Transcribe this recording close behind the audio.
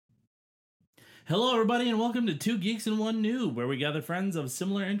Hello, everybody, and welcome to Two Geeks and One Noob, where we gather friends of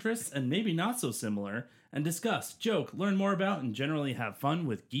similar interests and maybe not so similar and discuss, joke, learn more about, and generally have fun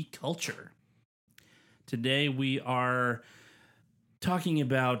with geek culture. Today, we are talking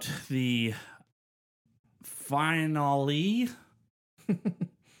about the finale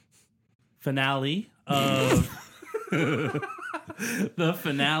of the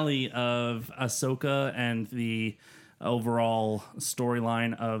finale of Ahsoka and the overall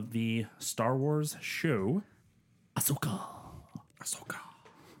storyline of the Star Wars show, Ahsoka.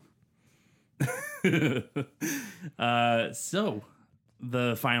 So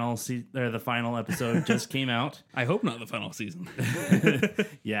the final episode just came out. I hope not the final season.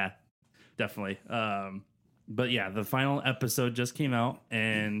 Yeah, definitely. But yeah, the final episode just came out,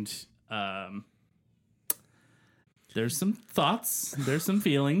 and there's some thoughts, there's some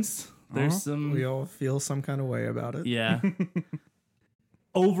feelings, there's some. We all feel some kind of way about it. Yeah.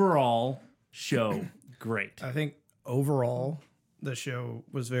 Overall, show great. I think overall, the show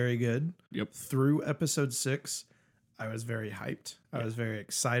was very good. Yep. Through episode 6, I was very hyped. I was very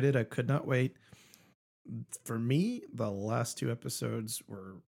excited. I could not wait. For me, the last 2 episodes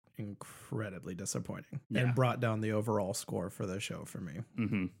were incredibly disappointing and brought down the overall score for the show for me.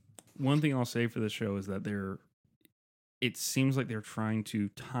 Mm-hmm. One thing I'll say for this show is that it seems like they're trying to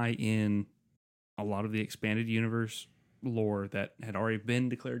tie in a lot of the expanded universe lore that had already been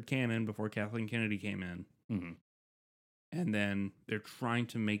declared canon before Kathleen Kennedy came in. Mm-hmm. And then they're trying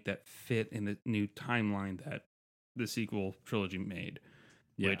to make that fit in the new timeline that the sequel trilogy made.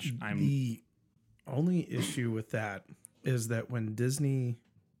 Yeah. Which The only issue with that is that when Disney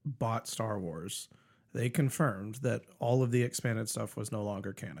bought Star Wars, they confirmed that all of the expanded stuff was no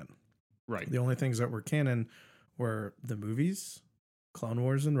longer canon. Right. The only things that were canon were the movies, Clone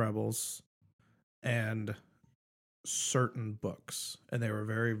Wars and Rebels, and certain books. And they were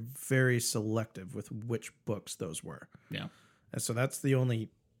very, very selective with which books those were. Yeah. And so that's the only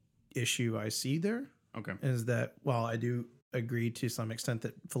issue I see there. Okay. Is that, while I do agree to some extent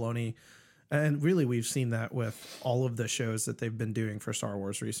that Filoni, and really we've seen that with all of the shows that they've been doing for Star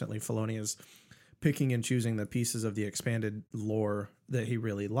Wars recently, Filoni is picking and choosing the pieces of the expanded lore that he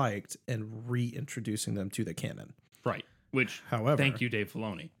really liked and reintroducing them to the canon. Right. Which, However, thank you, Dave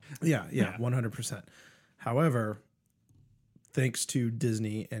Filoni. Yeah, 100%. However, thanks to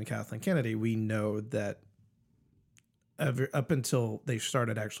Disney and Kathleen Kennedy, we know that up until they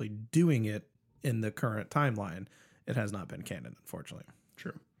started actually doing it in the current timeline, it has not been canon, unfortunately.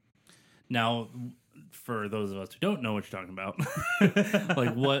 True. Now, for those of us who don't know what you're talking about,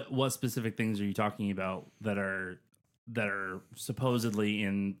 like what specific things are you talking about that are supposedly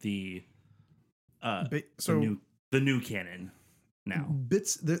in the new canon now?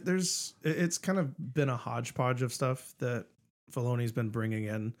 It's kind of been a hodgepodge of stuff that Filoni's been bringing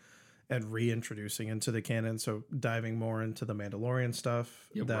in and reintroducing into the canon. So diving more into the Mandalorian stuff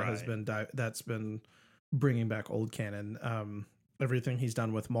that's been bringing back old canon. Everything he's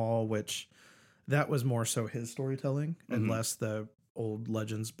done with Maul, which that was more so his storytelling and less the old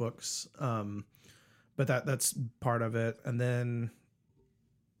Legends books. But that's part of it. And then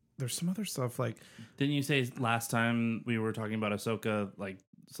there's some other stuff like... Didn't you say last time we were talking about Ahsoka, like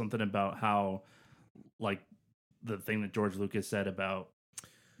something about how, like, the thing that George Lucas said about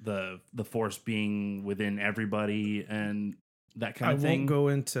the Force being within everybody and that kind of thing? I won't go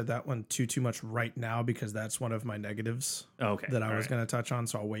into that one too much right now because that's one of my negatives that I was going to touch on.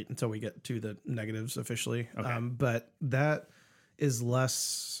 So I'll wait until we get to the negatives officially. Okay. But that is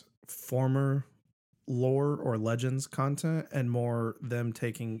less former lore or Legends content and more them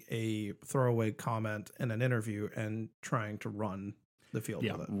taking a throwaway comment in an interview and trying to run the field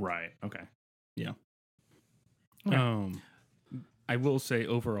with it. Right. Okay. Yeah. Okay. I will say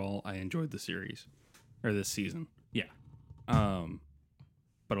overall, I enjoyed the series or this season. Yeah.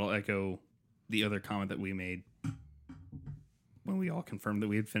 But I'll echo the other comment that we made when we all confirmed that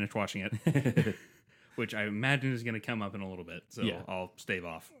we had finished watching it, which I imagine is going to come up in a little bit. So I'll stave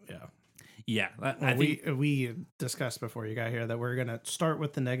off. Yeah. Yeah. I think we discussed before you got here that we're going to start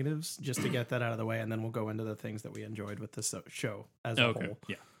with the negatives just to get that out of the way. And then we'll go into the things that we enjoyed with this show as a whole.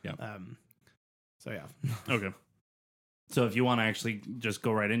 Yeah. Yeah. So yeah. Okay. So if you want to actually just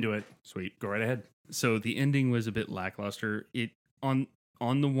go right into it, Sweet. go right ahead. So the ending was a bit lackluster. It on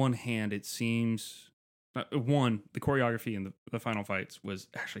the one hand, it seems the choreography in the final fights was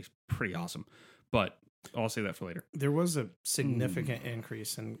actually pretty awesome, but I'll say that for later. There was a significant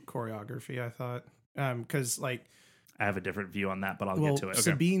increase in choreography, I thought, because like I have a different view on that, but I'll get to it. Okay.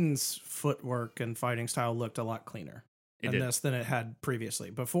 Sabine's footwork and fighting style looked a lot cleaner in this than it had previously.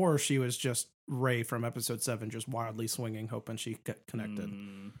 Before, she was just Rey from episode 7, just wildly swinging, hoping she got connected.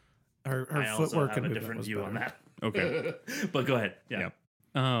 Her I also footwork have and a movement different was view on better. that. Okay. But go ahead. Yeah.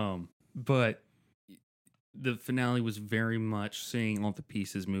 But the finale was very much seeing all the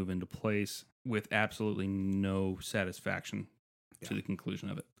pieces move into place with absolutely no satisfaction to the conclusion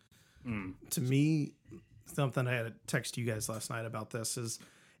of it. To me, something I had to text you guys last night about this is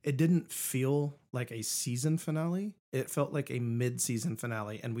it didn't feel like a season finale. It felt like a mid-season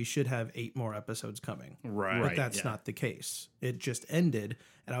finale, and we should have 8 more episodes coming. Right. But that's not the case. It just ended,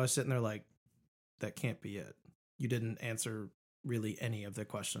 and I was sitting there like, that can't be it. You didn't answer really any of the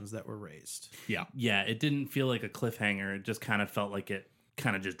questions that were raised. Yeah, it didn't feel like a cliffhanger. It just kind of felt like it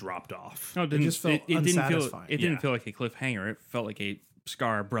kind of just dropped off. No, it just felt unsatisfying. It didn't feel like a cliffhanger. It felt like a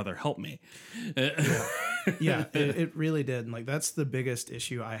Scar, brother, help me. Yeah, it really did. And like that's the biggest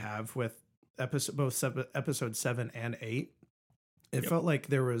issue I have with episode 7 and 8. It felt like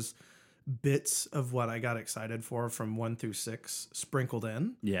there was bits of what I got excited for from 1 through 6 sprinkled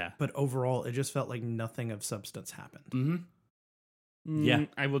in. Yeah. But overall, it just felt like nothing of substance happened. Yeah.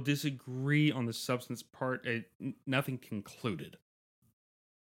 I will disagree on the substance part. Nothing concluded.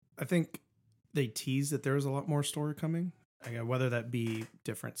 I think they teased that there was a lot more story coming. Again, whether that be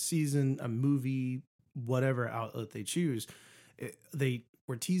different season, a movie, whatever outlet they choose, they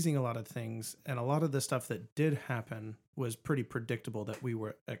were teasing a lot of things, and a lot of the stuff that did happen was pretty predictable that we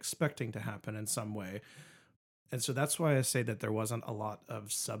were expecting to happen in some way. And so that's why I say that there wasn't a lot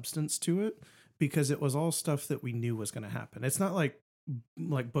of substance to it, because it was all stuff that we knew was going to happen. It's not like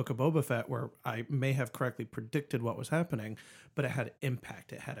Book of Boba Fett, where I may have correctly predicted what was happening, but it had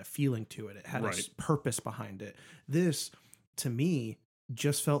impact. It had a feeling to it. It had a purpose behind it. This, to me,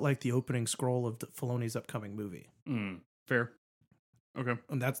 just felt like the opening scroll of Filoni's upcoming movie. Fair. Okay.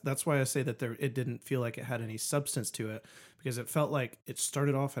 And that's why I say that it didn't feel like it had any substance to it, because it felt like it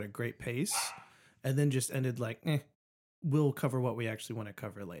started off at a great pace and then just ended like, we'll cover what we actually want to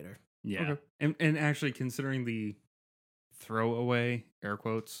cover later. Yeah. Okay. And actually, considering the throwaway air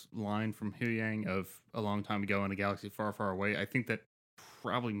quotes line from Hu Yang of a long time ago in a galaxy far, far away, I think that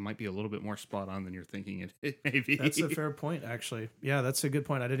probably might be a little bit more spot on than you're thinking it may be. That's a fair point, actually. Yeah, that's a good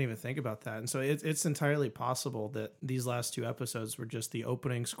point. I didn't even think about that. And so it's entirely possible that these last 2 episodes were just the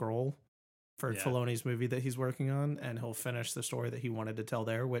opening scroll for Filoni's movie that he's working on, and he'll finish the story that he wanted to tell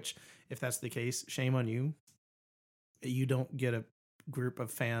there, which, if that's the case, shame on you. You don't get a group of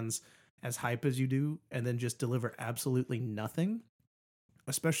fans as hype as you do and then just deliver absolutely nothing,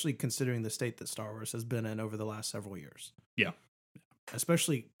 especially considering the state that Star Wars has been in over the last several years. Yeah.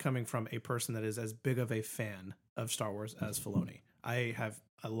 Especially coming from a person that is as big of a fan of Star Wars as Filoni. I have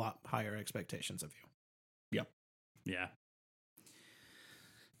a lot higher expectations of you. Yeah.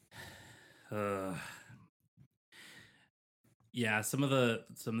 Yeah, some of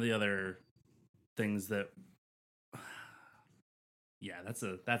the other things that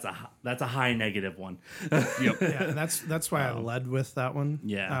that's a high negative one. Yep. Yeah, and that's why I led with that one.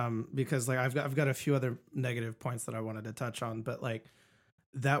 Yeah. Because like I've got a few other negative points that I wanted to touch on, but like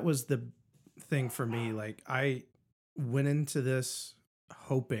that was the thing for me. Like I went into this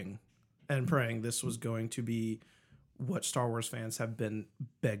hoping and praying this was going to be what Star Wars fans have been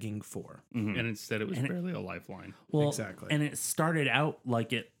begging for. And instead it was barely a lifeline. Well, exactly. And it started out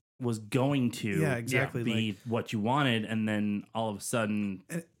like it was going to be what you wanted, and then all of a sudden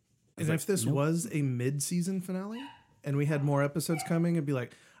and if this was a mid-season finale and we had more episodes coming, it'd be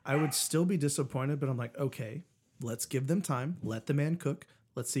like I would still be disappointed, but I'm like, okay, let's give them time, let the man cook,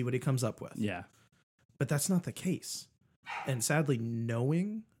 let's see what he comes up with. Yeah. But that's not the case. And sadly,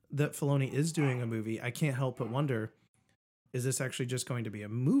 knowing that Filoni is doing a movie, I can't help but wonder, is this actually just going to be a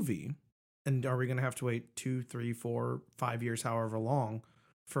movie? And are we going to have to wait 2, 3, 4, 5 years, however long,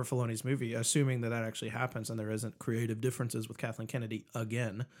 for Filoni's movie, assuming that actually happens and there isn't creative differences with Kathleen Kennedy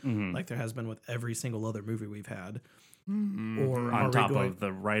again, like there has been with every single other movie we've had. Or on top of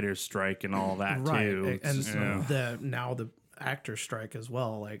the writer's strike and all that too. And now the actor strike as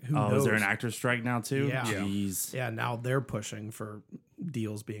well. Like who knows? Is there an actor strike now too? Yeah. Jeez. Yeah, now they're pushing for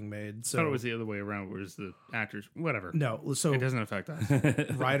deals being made. So I thought it was the other way around, whereas the actors, whatever. No, so it doesn't affect us.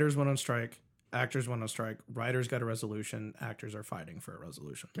 Writers went on strike, actors went on strike, writers got a resolution, actors are fighting for a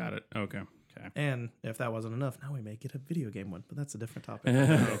resolution. Got it. Okay. And if that wasn't enough, now we may get a video game one, but that's a different topic.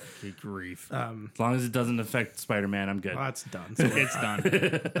 Okay, grief. As long as it doesn't affect Spider-Man, I'm good. Well, that's done. It's done.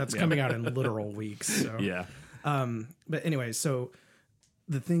 That's coming out in literal weeks. So. Yeah. But anyway, so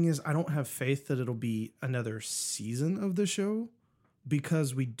the thing is, I don't have faith that it'll be another season of the show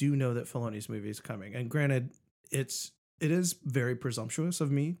because we do know that Filoni's movie is coming. And granted, it is very presumptuous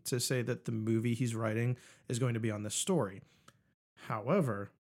of me to say that the movie he's writing is going to be on this story.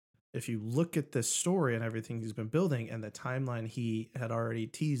 However, if you look at this story and everything he's been building and the timeline he had already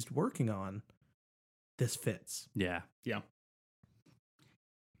teased working on, this fits. Yeah.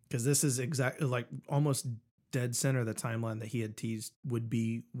 Because this is exactly like almost dead center the timeline that he had teased would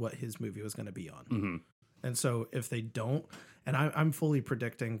be what his movie was going to be on. Mm-hmm. And so if they don't, and I'm fully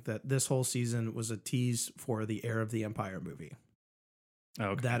predicting that this whole season was a tease for the Heir of the Empire movie.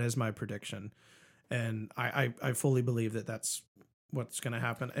 Okay. That is my prediction. And I fully believe that that's what's going to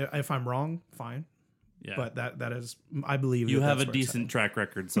happen. If I'm wrong, fine. Yeah. But that is, I believe you that have a that's where it's decent headed. track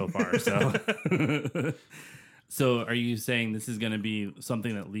record so far. So, so are you saying this is going to be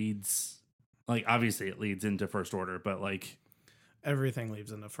something that leads, like, obviously it leads into First Order, but like Everything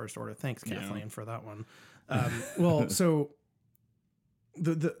leaves in the First Order. Thanks, Yeah. Kathleen, for that one. Well, so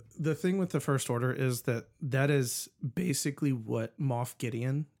the thing with the First Order is that is basically what Moff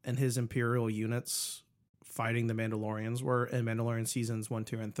Gideon and his Imperial units fighting the Mandalorians were in Mandalorian seasons 1,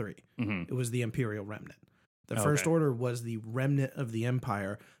 2, and 3. Mhm. It was the Imperial remnant. The Okay. First Order was the remnant of the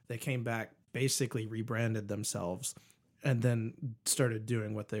Empire that came back, basically rebranded themselves, and then started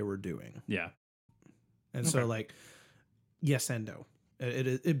doing what they were doing. Yeah. And Okay. so, like, yes and no.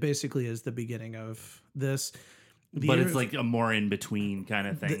 It basically is the beginning of this. But it's like a more in between kind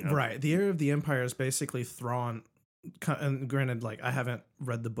of thing. Right. The Heir of the Empire is basically Thrawn. And granted, like, I haven't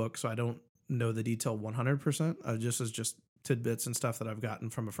read the book, so I don't know the detail 100%. Just tidbits and stuff that I've gotten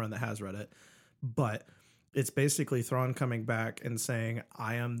from a friend that has read it. But it's basically Thrawn coming back and saying,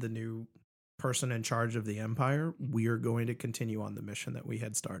 I am the new person in charge of the Empire. We are going to continue on the mission that we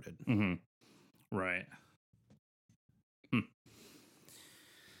had started. Mm-hmm. Right.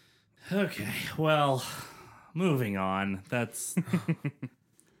 Okay. Well, moving on. That's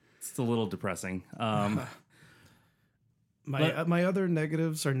it's a little depressing. My other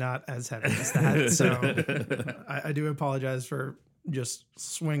negatives are not as heavy as that, so I do apologize for just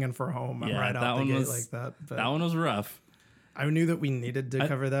swinging for home Yeah, right that out the one gate was- like that. But that one was rough. I knew that we needed to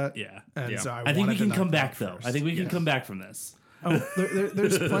cover that. Yeah. And Yeah. so I think we wanted to can knock come that back out though. first. I think we can Yeah. come back from this. Oh,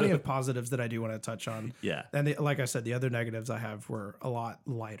 there's plenty of positives that I do want to touch on. Yeah. And like I said, the other negatives I have were a lot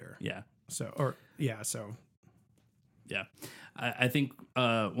lighter. Yeah. So Yeah. I think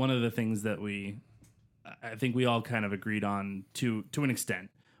one of the things that I think we all kind of agreed on to an extent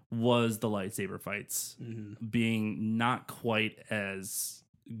was the lightsaber fights being not quite as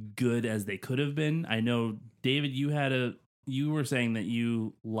good as they could have been. I know, David, you were saying that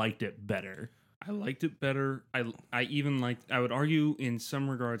you liked it better. I liked it better. I even liked. I would argue in some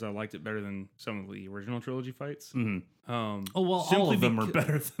regards I liked it better than some of the original trilogy fights. Mm-hmm. Oh Well, all simply of them are becau-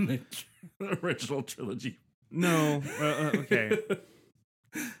 better than the original trilogy. No, okay.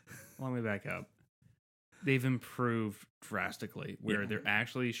 Let me back up. They've improved drastically, where Yeah. they're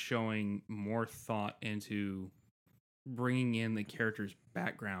actually showing more thought into bringing in the character's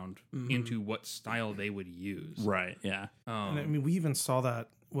background into what style they would use. Right. Yeah. And I mean, we even saw that.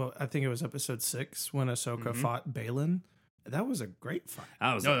 Well, I think it was episode 6 when Ahsoka fought Balin. That was a great fight.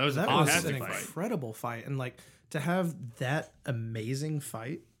 That was No, that was That a was fantastic an fight. incredible fight. And like to have that amazing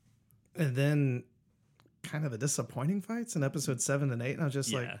fight and then kind of the disappointing fights in episode 7 and 8. And I was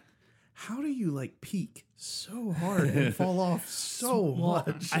just like, how do you like peak so hard and fall off so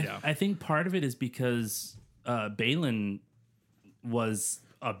much? I think part of it is because Balin was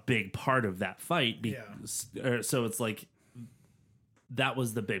a big part of that fight. So it's like that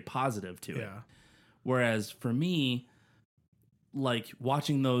was the big positive to it. Yeah. Whereas for me, like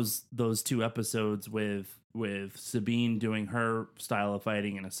watching those two episodes with Sabine doing her style of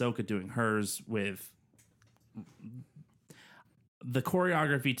fighting and Ahsoka doing hers, with the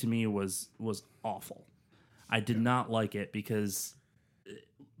choreography to me was awful. I did not like it because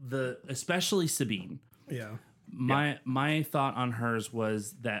especially Sabine. Yeah. My thought on hers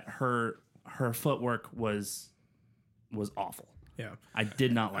was that her footwork was awful. Yeah. I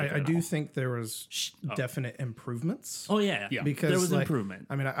did not like it. I at do all. think there was definite improvements. Oh yeah, Yeah. Because there was like, improvement.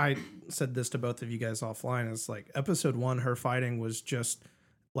 I mean, I said this to both of you guys offline. It's like episode 1, her fighting was just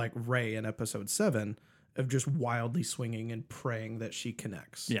like Rey in episode 7 of just wildly swinging and praying that she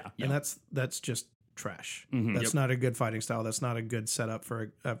connects. Yeah. And that's just trash. Mhm. That's not a good fighting style. That's not a good setup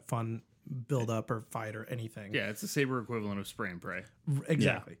for a fun build up or fight or anything. Yeah, it's the saber equivalent of spray and pray.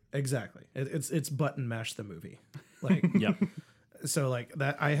 Exactly. Exactly. It's button mash the movie. Like, Yep. so like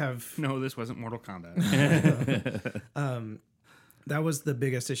that I have No, this wasn't Mortal Kombat. that was the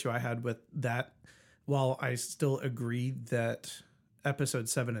biggest issue I had with that. While I still agree that episode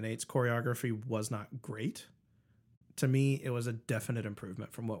 7 and 8's choreography was not great, to me, it was a definite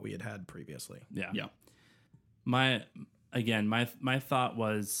improvement from what we had previously. Yeah. Yeah. My thought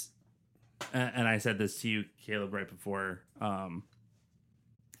was, and I said this to you, Caleb, right before.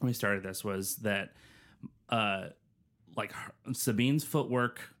 when we started this was that Sabine's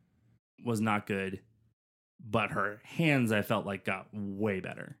footwork was not good, but her hands I felt like got way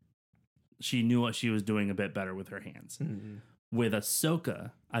better. She knew what she was doing a bit better with her hands. Mm-hmm. With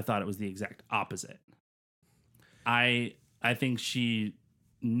Ahsoka, I thought it was the exact opposite. I think she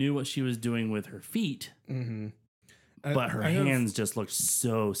knew what she was doing with her feet, but her hands just looked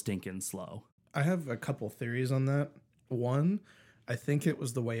so stinking slow. I have a couple theories on that. One, I think it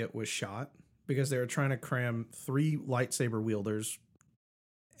was the way it was shot, because they were trying to cram 3 lightsaber wielders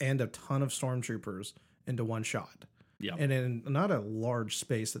and a ton of stormtroopers into one shot. Yeah. And in not a large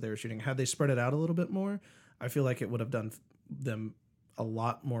space that they were shooting. Had they spread it out a little bit more, I feel like it would have done them a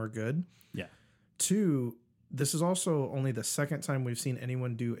lot more good. Yeah. 2, this is also only the second time we've seen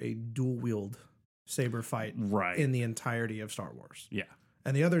anyone do a dual wield saber fight in the entirety of Star Wars. Yeah.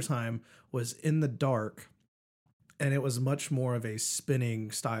 And the other time was in the dark, and it was much more of a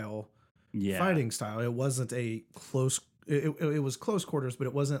spinning style, fighting style. It wasn't a close, it was close quarters, but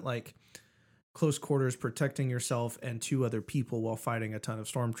it wasn't like close quarters protecting yourself and 2 other people while fighting a ton of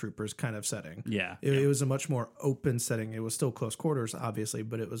stormtroopers kind of setting. Yeah. It was a much more open setting. It was still close quarters, obviously,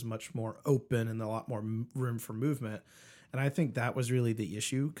 but it was much more open and a lot more room for movement. And I think that was really the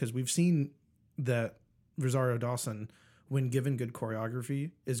issue, because we've seen that Rosario Dawson, when given good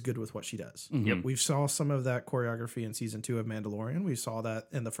choreography, is good with what she does. Mm-hmm. Yep. We saw some of that choreography in season 2 of Mandalorian. We saw that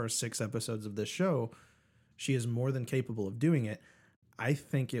in the first 6 episodes of this show. She is more than capable of doing it. I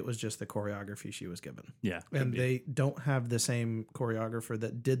think it was just the choreography she was given. Yeah. And they don't have the same choreographer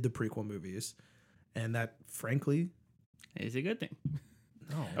that did the prequel movies. And that, frankly, is a good thing.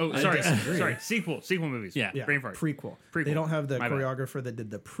 No. Oh, sorry. Sequel movies. Yeah. Yeah. Brain fart. Prequel. They don't have the choreographer that did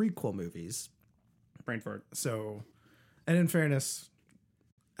the prequel movies. Brain fart. So, and in fairness,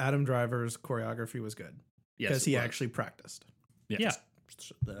 Adam Driver's choreography was good. Yes, because he actually practiced. Yeah.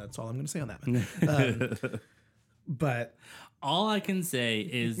 That's all I'm going to say on that. But all I can say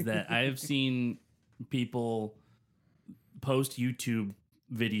is that I have seen people post YouTube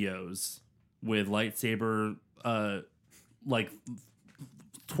videos with lightsaber,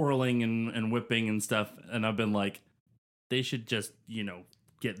 twirling and whipping and stuff. And I've been like, they should just,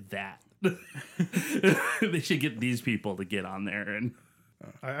 get that. They should get these people to get on there. And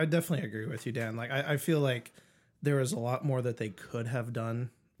I definitely agree with you, Dan. Like, I feel like there was a lot more that they could have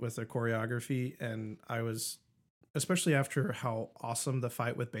done with their choreography. And I was, especially after how awesome the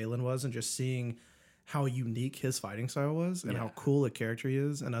fight with Balin was, and just seeing how unique his fighting style was and how cool a character he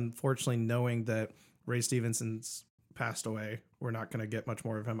is. And unfortunately, knowing that Ray Stevenson's passed away, we're not going to get much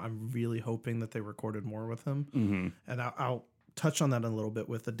more of him. I'm really hoping that they recorded more with him. Mm-hmm. And I'll touch on that in a little bit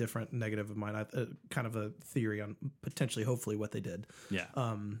with a different negative of mine, kind of a theory on potentially, hopefully, what they did. Yeah.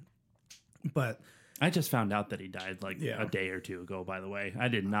 But I just found out that he died a day or 2 ago, by the way. I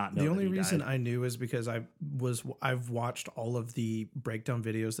did not know. The only reason I knew is because I've watched all of the breakdown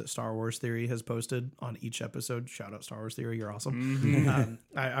videos that Star Wars Theory has posted on each episode. Shout out Star Wars Theory, you're awesome.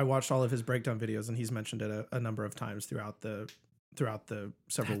 Mm-hmm. I watched all of his breakdown videos, and he's mentioned it a number of times throughout the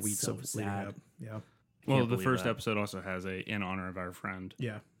several weeks of leading up. Yeah. Well, the first episode also has in honor of our friend.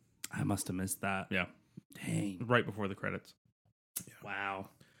 Yeah. I must have missed that. Yeah. Dang. Right before the credits. Yeah. Wow.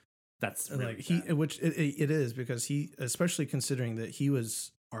 That's really which it is, because he, especially considering that he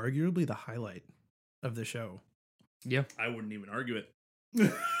was arguably the highlight of the show. Yeah. I wouldn't even argue it.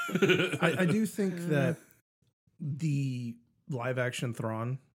 I do think that the live action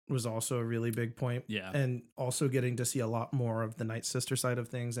Thrawn was also a really big point. Yeah. And also getting to see a lot more of the Night Sister side of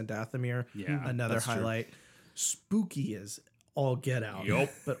things and Dathomir. Yeah. Another highlight. True. Spooky as all get out.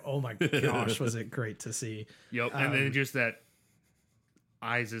 Yep. But oh my gosh, was it great to see. Yep. And then just that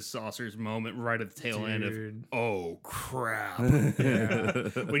eyes as saucers moment right at the tail end of, oh crap. When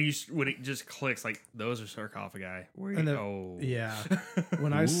it just clicks, like, those are sarcophagi. Yeah.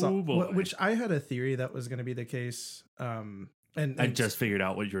 When I saw, which I had a theory that was going to be the case. And I just figured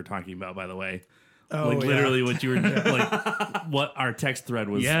out what you were talking about, by the way. Literally what you were what our text thread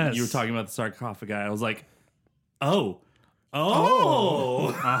was. Yes. You were talking about the sarcophagi. I was like, oh,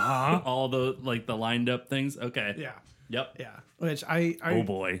 all the the lined up things. Okay. Yeah. Yep. Yeah. Which I oh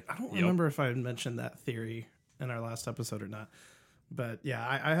boy. I don't remember if I mentioned that theory in our last episode or not. But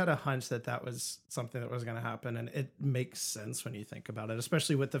yeah, I had a hunch that was something that was going to happen, and it makes sense when you think about it,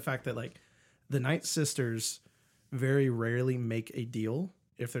 especially with the fact that the Night Sisters very rarely make a deal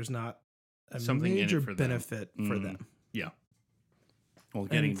if there's not something major in it for benefit for them. Yeah. Well,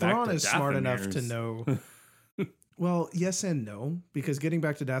 getting back Thrawn to is smart enough to know. Well, yes and no, because getting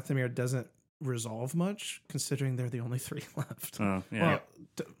back to Dathomir doesn't resolve much, considering they're the only 3 left. Yeah. Well,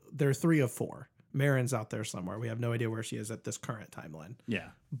 they're 3 of 4. Marin's out there somewhere. We have no idea where she is at this current timeline. Yeah.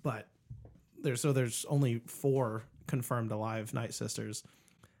 But there's only 4 confirmed alive Night Sisters.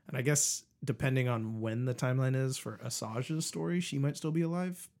 And I guess depending on when the timeline is for Asajj's story, she might still be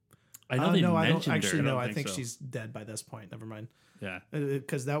alive. I know they no, I don't mentioned actually her. know. I I don't think think so. she's dead by this point. Never mind. Yeah.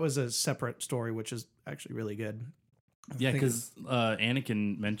 Because that was a separate story, which is actually really good. Yeah, think- because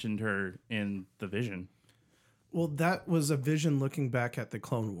Anakin mentioned her in the Vision. Well, that was a Vision looking back at the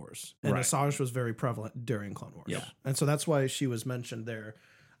Clone Wars. And Right. Asajj was very prevalent during Clone Wars. Yeah. And so that's why she was mentioned there.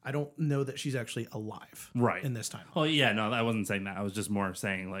 I don't know that she's actually alive Right. in this time. Oh, yeah, no, I wasn't saying that. I was just more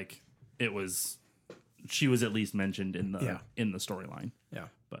saying, like, she was at least mentioned in the storyline. Yeah.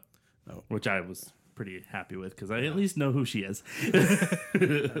 But Oh. which I was pretty happy with because I at least know who she is.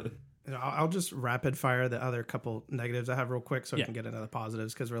 I'll just rapid fire the other couple negatives I have real quick so I Yeah. can get into the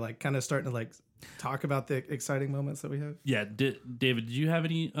positives because we're like kind of starting to like talk about the exciting moments that we have. Yeah, David, did you have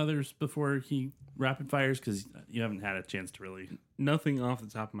any others before he rapid fires? Because you haven't had a chance to really. Nothing off the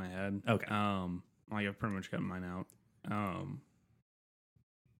top of my head. Okay. Like I've pretty much got mine out.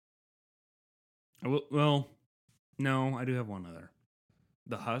 No, I do have one other.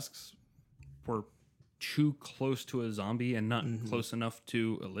 The husks were too close to a zombie and not close enough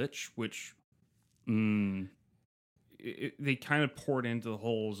to a lich, which they kind of poured into the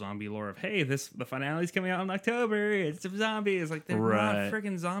whole zombie lore of, hey, the finale's coming out in October. It's some zombies. Like, they're not Right.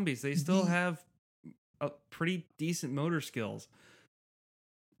 freaking zombies. They still have pretty decent motor skills.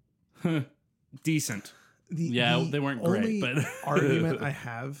 Decent. They weren't great, only but argument I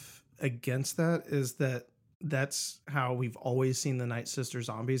have against that is that that's how we've always seen the Night Sister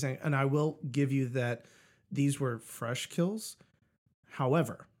zombies. And I will give you that these were fresh kills.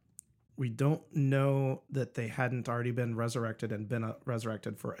 However, we don't know that they hadn't already been resurrected and been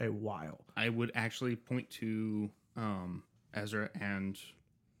resurrected for a while. I would actually point to Ezra and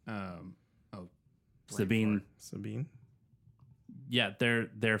Sabine. Yeah,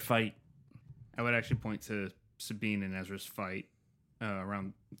 their fight. I would actually point to Sabine and Ezra's fight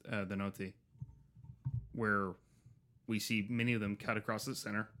around the Noti, where we see many of them cut across the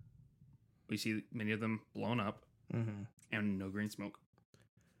center. We see many of them blown up and no green smoke.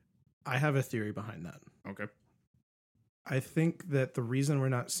 I have a theory behind that. Okay. I think that the reason we're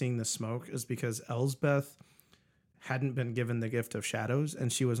not seeing the smoke is because Elsbeth hadn't been given the gift of shadows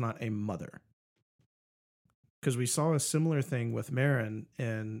and she was not a mother. Because we saw a similar thing with Marin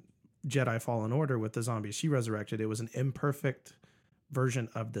in Jedi Fallen Order with the zombies she resurrected. It was an imperfect version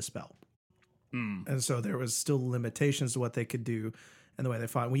of the spell. And so there was still limitations to what they could do and the way they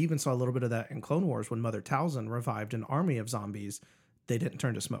fought. We even saw a little bit of that in Clone Wars when Mother Talzin revived an army of zombies. They didn't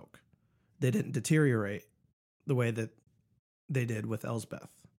turn to smoke. They didn't deteriorate the way that they did with Elsbeth.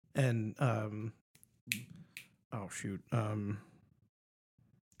 And,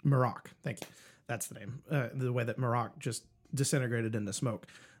 Marok. Thank you. That's the name. The way that Marok just disintegrated into smoke.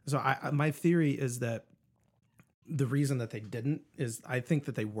 So my theory is that the reason that they didn't is I think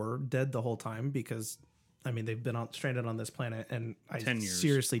that they were dead the whole time because, I mean, they've been stranded on this planet, and I 10 years.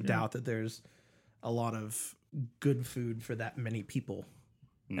 seriously doubt that there's a lot of good food for that many people.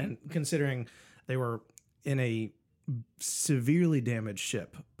 And considering they were in a severely damaged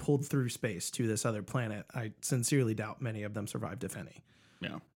ship pulled through space to this other planet, I sincerely doubt many of them survived, if any.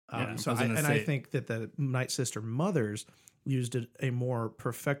 Yeah. I think that the Night Sister mothers used a more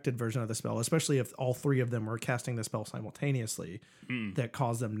perfected version of the spell, especially if all 3 of them were casting the spell simultaneously, that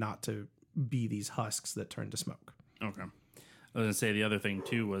caused them not to be these husks that turn to smoke. Okay. I was going to say the other thing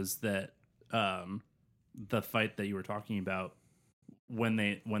too was that the fight that you were talking about, when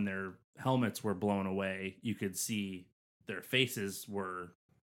their helmets were blown away, you could see their faces were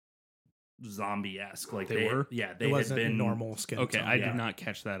zombie-esque. Like They were? Yeah, It they had wasn't been normal skin. Okay, tone. I did not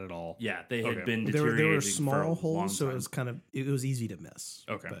catch that at all. Yeah, they had Okay. been There deteriorating. were for a small long holes, so time. it was easy to miss.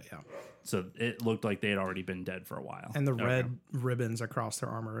 Okay. But yeah. So it looked like they had already been dead for a while. And the red ribbons across their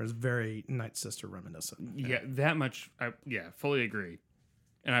armor is very Night Sister reminiscent. Yeah, that much. Fully agree.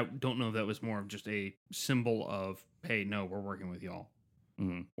 And I don't know if that was more of just a symbol of, hey, no, we're working with y'all.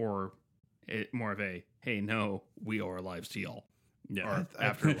 Or more of a, hey, no, we owe our lives to y'all. Yeah,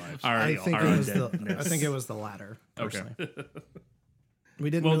 Our afterlives. I think it was the latter. Personally. Okay. We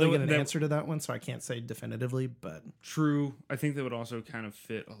didn't Well, really get an that- answer to that one, so I can't say definitively, but True. I think that would also kind of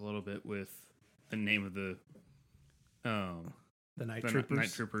fit a little bit with the name of the the Night the Troopers.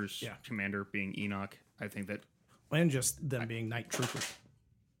 Night Troopers commander being Enoch. I think that And just them being Night Troopers.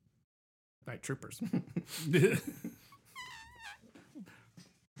 Night Troopers.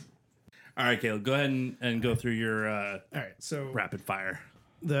 All right, Caleb, go ahead and go through your All right, so rapid fire.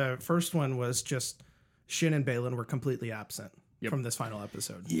 the first one was just Shin and Balin were completely absent from this final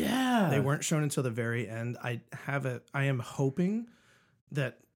episode. Yeah. They weren't shown until the very end. I am hoping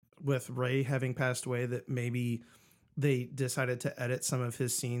that with Ray having passed away, that maybe they decided to edit some of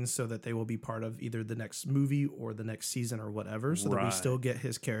his scenes so that they will be part of either the next movie or the next season or whatever, so that we still get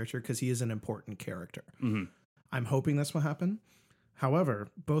his character, because he is an important character. Mm-hmm. I'm hoping that's what happened. However,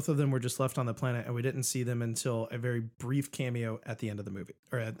 both of them were just left on the planet, and we didn't see them until a very brief cameo at the end of the movie,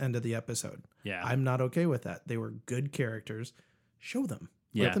 or at the end of the episode. Yeah. I'm not okay with that. They were good characters. Show them.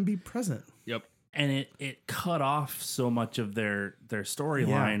 Yeah. Let them be present. Yep. And it cut off so much of their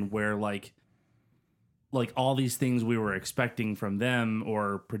storyline where like all these things we were expecting from them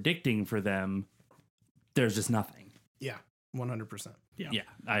or predicting for them, there's just nothing. Yeah, 100%. Yeah,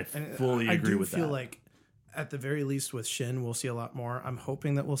 I fully agree with that. I do feel like at the very least with Shin, we'll see a lot more. I'm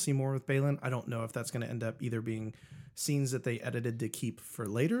hoping that we'll see more with Balin. I don't know if that's going to end up either being scenes that they edited to keep for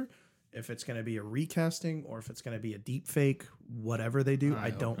later, if it's going to be a recasting, or if it's going to be a deep fake, whatever they do. I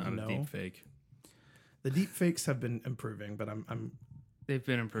don't know. Deep fake. The deep fakes have been improving, but I'm They've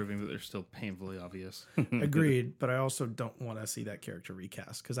been improving, but they're still painfully obvious. agreed. But I also don't want to see that character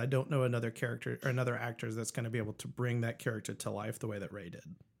recast, because I don't know another character or another actor that's going to be able to bring that character to life the way that Ray did.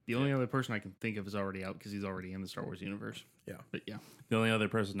 The only other person I can think of is already out because he's already in the Star Wars universe. Yeah. But yeah. The only other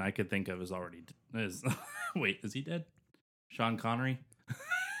person I could think of is wait, is he dead? Sean Connery?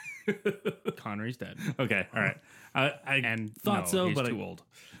 Connery's dead. Okay, all right. I thought so, he's but too old.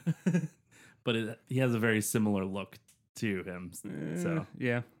 But he has a very similar look to him. So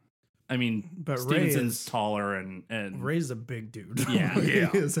yeah. I mean, But Ray Stevenson's is taller and Ray's a big dude. Yeah. He Yeah.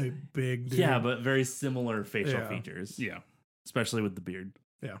 is a big dude. yeah, but very similar facial Yeah. features. Yeah. Especially with the beard.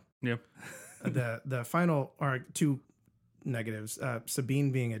 Yeah. Yep. The final are two negatives.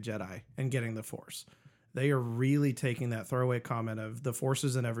 Sabine being a Jedi and getting the Force. They are really taking that throwaway comment of the Force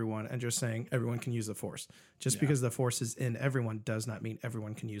is in everyone and just saying everyone can use the Force. Just because the Force is in everyone does not mean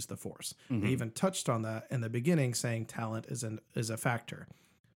everyone can use the Force. They even touched on that in the beginning, saying talent is a factor.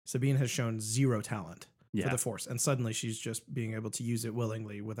 Sabine has shown zero talent for the Force, and suddenly she's just being able to use it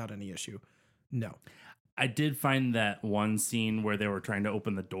willingly without any issue. No. I did find that one scene where they were trying to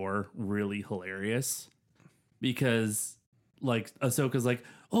open the door really hilarious, because like Ahsoka's like,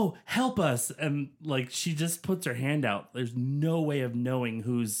 "Oh, help us," and like she just puts her hand out. There's no way of knowing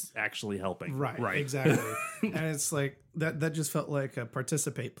who's actually helping. Right. Exactly. And it's like that just felt like a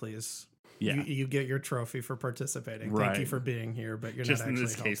participate, please. Yeah. You get your trophy for participating. Right. Thank you for being here, but you're Just not in actually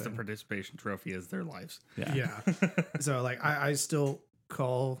this case, the helping. participation trophy is their lives. Yeah. So like I still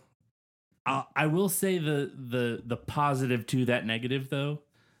call. I will say the positive to that negative though.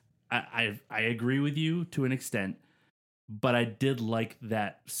 I agree with you to an extent, but I did like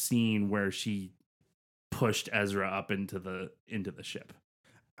that scene where she pushed Ezra up into the ship.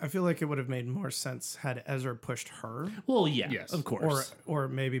 I feel like it would have made more sense had Ezra pushed her, Well, yeah, Yes. of course. or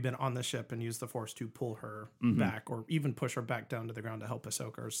maybe been on the ship and used the Force to pull her back, or even push her back down to the ground to help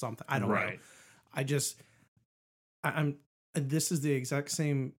Ahsoka or something. I don't know. I'm. This is the exact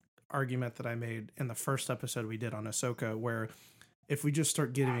same argument that I made in the first episode we did on Ahsoka, where if we just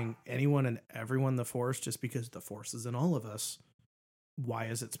start giving anyone and everyone the Force just because the Force is in all of us, why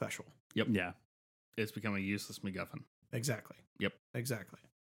is it special? Yep. Yeah. It's become a useless MacGuffin. Exactly. Yep. Exactly.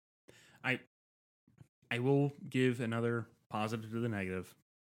 I will give another positive to the negative.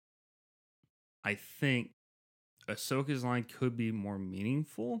 I think Ahsoka's line could be more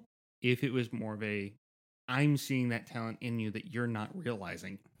meaningful if it was more of a, I'm seeing that talent in you that you're not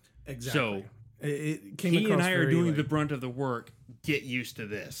realizing. Exactly. So it came he across and I are very, doing like- the brunt of the work. Get used to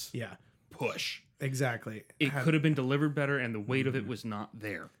this. Yeah. Push. Exactly. It could have been delivered better, and the weight of it was not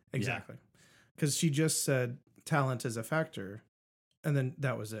there. Exactly. Because she just said talent is a factor, and then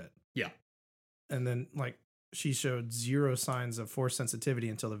that was it. Yeah. And then, like, she showed zero signs of Force sensitivity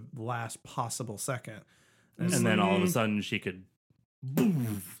until the last possible second. And then all of a sudden she could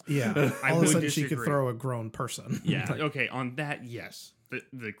boom. Yeah. I All of a would sudden she could disagree. throw a grown person. Yeah. Okay, on that, yes.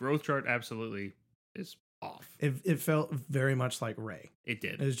 The growth chart absolutely is off. It felt very much like Rey. It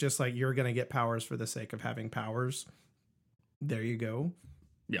did. It was just like, you're going to get powers for the sake of having powers. There you go.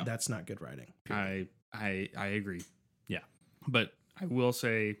 Yeah. That's not good writing. I agree. Yeah. But I will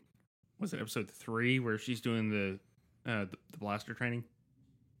say, was it episode 3 where she's doing the blaster training?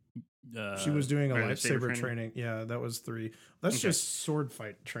 She was doing a or the lightsaber saber training. Yeah, that was 3. That's Okay. just sword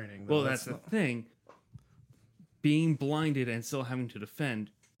fight training. though. Well, that's the thing. Being blinded and still having to defend,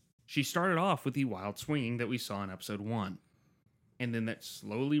 she started off with the wild swinging that we saw in episode 1. And then that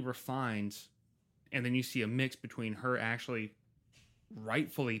slowly refines, and then you see a mix between her actually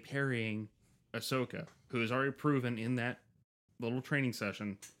rightfully parrying Ahsoka, who has already proven in that little training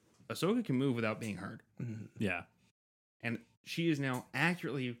session, Ahsoka can move without being hurt. Yeah. And she is now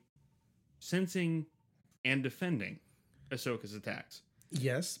accurately sensing and defending Ahsoka's attacks.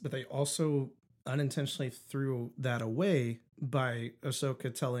 Yes, but they also unintentionally threw that away by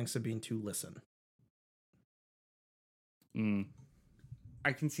Ahsoka telling Sabine to listen.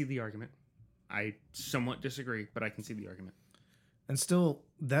 I can see the argument. I somewhat disagree, but I can see the argument. And still,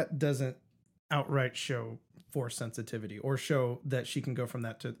 that doesn't outright show force sensitivity or show that she can go from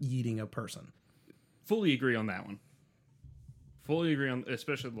that to yeeting a person. Fully agree on that one. Fully agree on,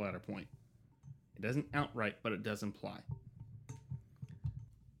 especially the latter point. It doesn't outright, but it does imply.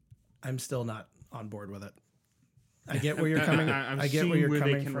 I'm still not on board with it. I get where you're coming. I get where you're where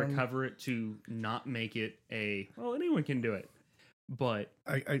coming they can from. recover it to not make it well, anyone can do it. But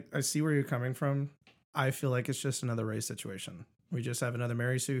I see where you're coming from. I feel like it's just another Rey situation. We just have another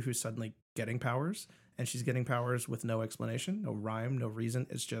Mary Sue who's suddenly getting powers, and she's getting powers with no explanation, no rhyme, no reason.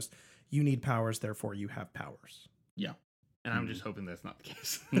 It's just, you need powers, therefore you have powers. yeah. And I'm just hoping that's not the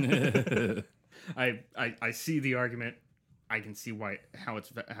case. I see the argument. I can see how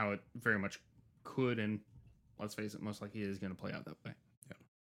it very much could, and let's face it, most likely it is going to play out that way. Yeah.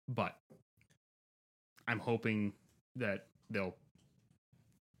 But I'm hoping that they'll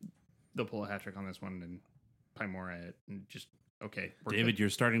pull a hat trick on this one and play more at it and just okay. David, you're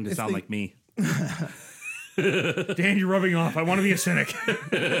starting to sound like me. Dan, you're rubbing off. I want to be a cynic.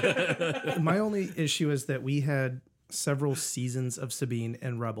 My only issue is that we had several seasons of Sabine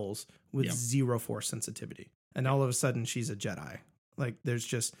and Rebels with zero force sensitivity, and all of a sudden she's a Jedi. Like, there's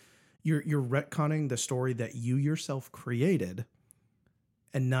just you're retconning the story that you yourself created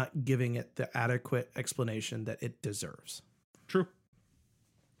and not giving it the adequate explanation that it deserves. True.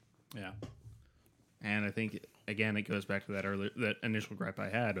 Yeah. And I think again it goes back to that initial gripe I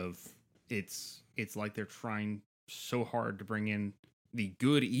had of it's like they're trying so hard to bring in the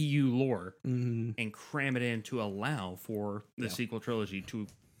good EU lore and cram it in to allow for the sequel trilogy to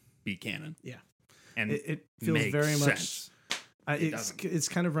be canon. Yeah. And it feels very sense. much it's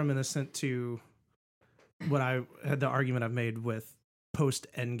kind of reminiscent to what I had the argument I've made with post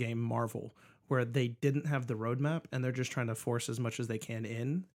Endgame Marvel, where they didn't have the roadmap and they're just trying to force as much as they can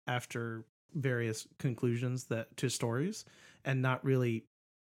in after various conclusions to stories and not really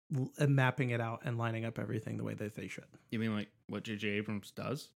mapping it out and lining up everything the way that they should. You mean like what J.J. Abrams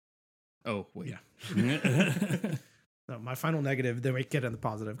does? Oh, wait. Yeah. No, my final negative, then we get in the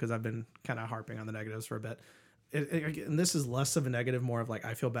positive because I've been kind of harping on the negatives for a bit. And this is less of a negative, more of like,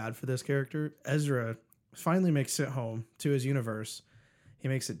 I feel bad for this character. Ezra finally makes it home to his universe. He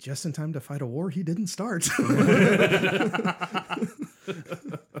makes it just in time to fight a war he didn't start.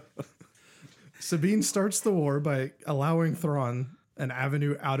 Sabine starts the war by allowing Thrawn an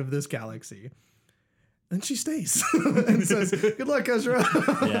avenue out of this galaxy. And she stays and says, "Good luck, Ezra."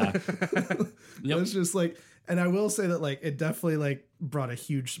 Yeah. Yep. It's just like, and I will say that like it definitely like brought a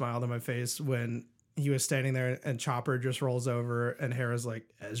huge smile to my face when he was standing there and Chopper just rolls over and Hera's like,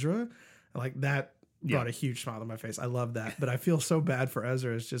 "Ezra?" Like that brought a huge smile to my face. I love that. But I feel so bad for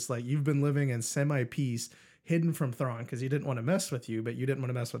Ezra. It's just like, you've been living in semi-peace, hidden from Thrawn because he didn't want to mess with you, but you didn't want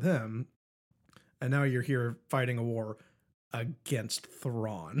to mess with him. And now you're here fighting a war against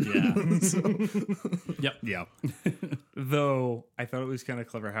Thrawn. Yeah. Yep. Yeah. Though I thought it was kind of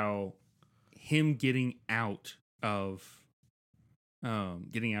clever how him getting out of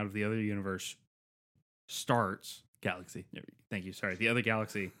the other universe starts Galaxy. Thank you. Sorry. The other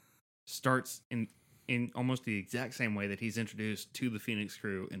galaxy starts in almost the exact same way that he's introduced to the Phoenix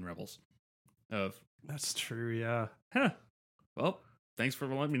crew in Rebels. That's true. Yeah. Well, thanks for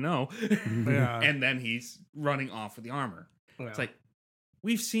letting me know. Yeah. And then he's running off with the armor. Yeah. It's like,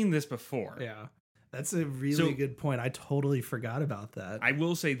 we've seen this before. Yeah. That's a really good point. I totally forgot about that. I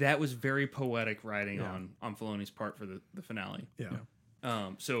will say that was very poetic writing on Filoni's part for the finale.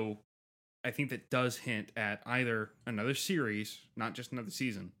 Yeah. So I think that does hint at either another series, not just another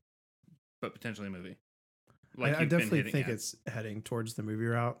season, but potentially a movie. Like I definitely think it's heading towards the movie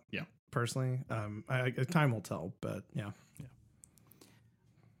route. Yeah. Personally, time will tell, but yeah.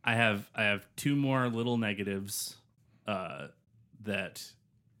 I have two more little negatives that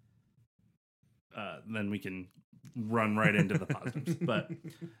then we can run right into the positives. But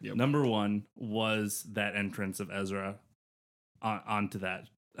number one was that entrance of Ezra onto that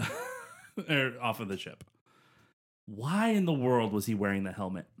or off of the ship. Why in the world was he wearing the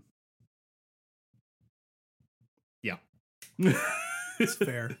helmet? Yeah. It's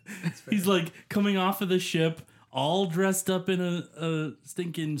fair. He's like coming off of the ship, all dressed up in a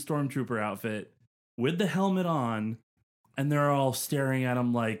stinking stormtrooper outfit with the helmet on, and they're all staring at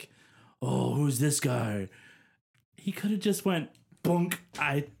him like, "Oh, who's this guy?" He could have just went, "Bunk!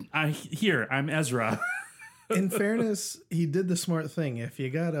 I'm Ezra." In fairness, he did the smart thing. If you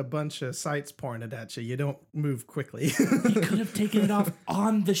got a bunch of sights pointed at you, you don't move quickly. He could have taken it off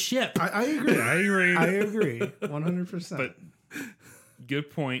on the ship. I agree. I agree. I agree. 100%. But good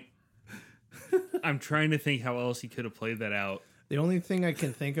point. I'm trying to think how else he could have played that out. The only thing I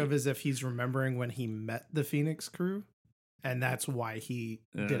can think of is if he's remembering when he met the Phoenix crew, and that's why he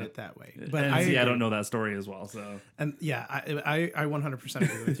did it that way. But And I see, I don't know that story as well. So And yeah, I 100%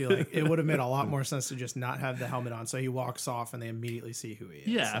 agree with you. Like, it would have made a lot more sense to just not have the helmet on, so he walks off and they immediately see who he is.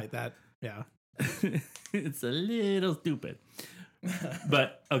 Yeah. Like that. Yeah. it's a little stupid.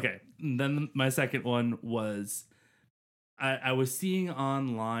 But okay, then my second one was I was seeing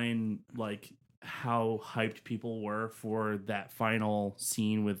online like how hyped people were for that final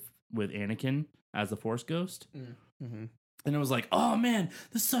scene with Anakin as the Force Ghost. Mm-hmm. And it was like, oh man,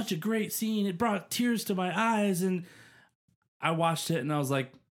 this is such a great scene. It brought tears to my eyes. And I watched it and I was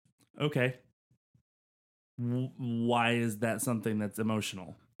like, okay, why is that something that's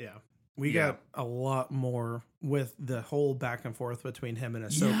emotional? Yeah. We got a lot more with the whole back and forth between him and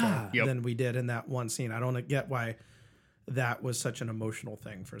Ahsoka than we did in that one scene. I don't get why that was such an emotional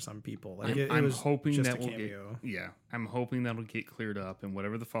thing for some people. Like I'm was hoping just that a will cameo. I'm hoping that'll get cleared up, and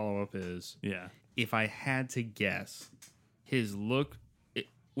whatever the follow up is. Yeah. If I had to guess, his look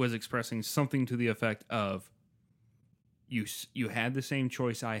was expressing something to the effect of, you had the same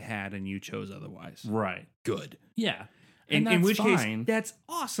choice I had, and you chose otherwise. Right. Good. Yeah. And that's in which fine. case, that's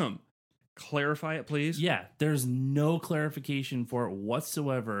awesome. Clarify it, please. Yeah. There's no clarification for it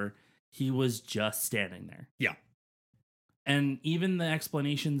whatsoever. He was just standing there. Yeah. And even the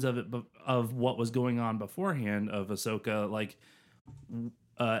explanations of it, of what was going on beforehand of Ahsoka, like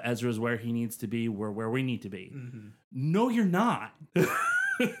Ezra's where he needs to be, we're where we need to be. Mm-hmm. No, you're not.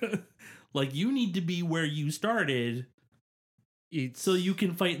 Like, you need to be where you started so you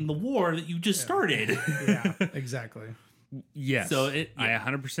can fight in the war that you just started. Yeah, exactly. Yes. So I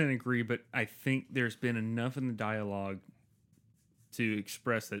 100% agree, but I think there's been enough in the dialogue to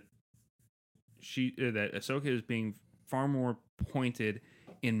express that that Ahsoka is being far more pointed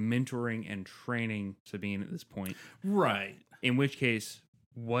in mentoring and training Sabine at this point. Right. In which case,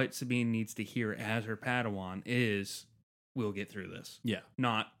 what Sabine needs to hear as her Padawan is, we'll get through this. Yeah.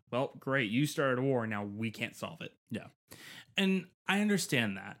 Not, well, great, you started a war, now we can't solve it. Yeah. And I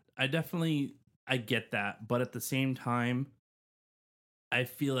understand that. I get that. But at the same time, I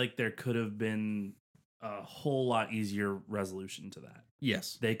feel like there could have been a whole lot easier resolution to that.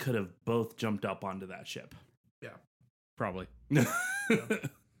 Yes. They could have both jumped up onto that ship. Yeah. Probably.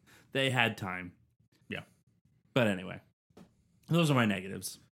 They had time. Yeah. But anyway, those are my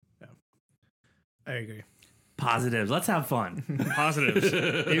negatives. Yeah. I agree. Positives. Let's have fun. Positives.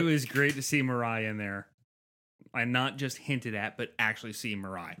 It was great to see Mirai in there. I not just hinted at, but actually see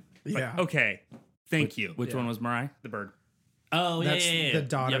Mirai. Yeah. Okay. Thank you. Which one was Mirai? The bird. Oh, That's yeah. the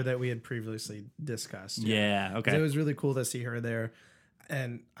daughter Yep. that we had previously discussed. Yeah. Okay. It was really cool to see her there.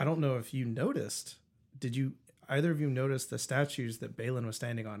 And I don't know if you noticed, did you either of you notice the statues that Balin was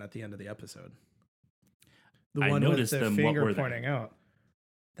standing on at the end of the episode? The I one with noticed the them. What finger were they? pointing out.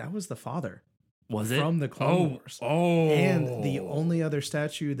 That was the father Was it? from the Clone Wars. Oh. And the only other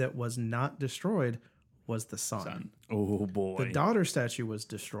statue that was not destroyed was the son. Oh, boy. The daughter statue was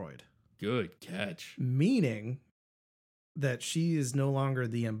destroyed, Good catch. meaning that she is no longer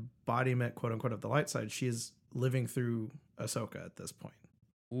the embodiment, quote unquote, of the light side. She is living through Ahsoka at this point.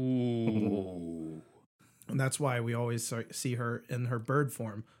 Ooh. And that's why we always see her in her bird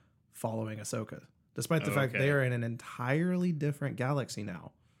form following Ahsoka. Despite the fact Okay. they are in an entirely different galaxy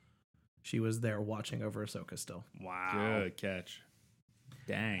now. She was there watching over Ahsoka still. Wow. Good catch.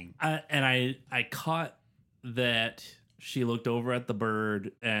 Dang. I caught that she looked over at the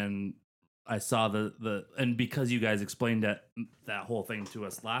bird, and I saw the and because you guys explained that whole thing to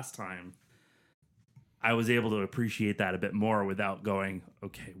us last time, I was able to appreciate that a bit more without going,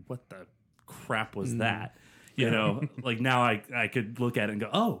 okay, what the crap was that? You know, like now I could look at it and go,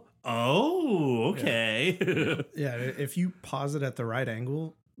 oh, okay. Yeah, if you pause it at the right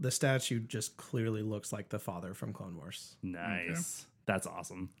angle, the statue just clearly looks like the father from Clone Wars. Nice. Okay. That's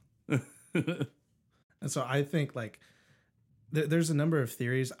awesome. And so I think like there's a number of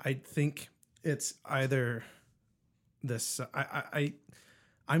theories. I think it's either this.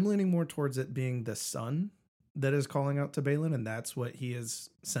 I'm leaning more towards it being the son that is calling out to Balin, and that's what he is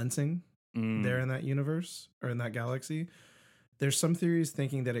sensing there in that universe or in that galaxy. There's some theories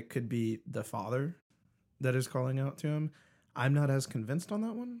thinking that it could be the father that is calling out to him. I'm not as convinced on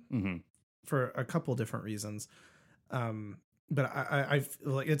that one Mm-hmm. for a couple different reasons. but I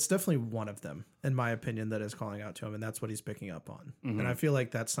feel like it's definitely one of them, in my opinion, that is calling out to him, and that's what he's picking up on. And I feel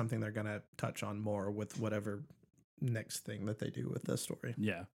like that's something they're going to touch on more with whatever next thing that they do with this story.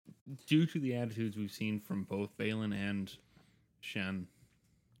 Yeah. Due to the attitudes we've seen from both Balin and Shen,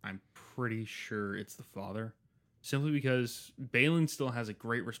 I'm pretty sure it's the father. Simply because Balin still has a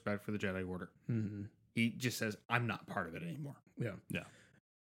great respect for the Jedi Order. Mm-hmm. He just says, I'm not part of it anymore. Yeah. Yeah.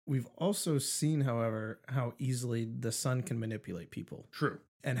 We've also seen, however, how easily the Son can manipulate people. True.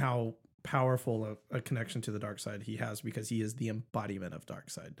 And how powerful a connection to the dark side he has, because he is the embodiment of dark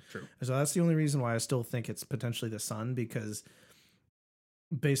side. True. And so that's the only reason why I still think it's potentially the Son, because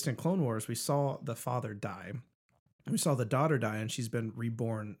based in Clone Wars, we saw the father die. We saw the daughter die, and she's been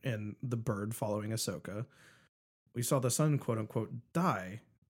reborn in the bird following Ahsoka. We saw the son, quote unquote, die,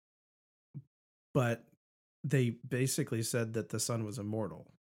 but they basically said that the son was immortal.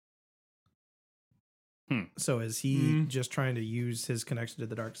 So is he just trying to use his connection to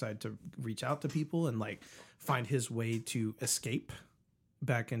the dark side to reach out to people and like find his way to escape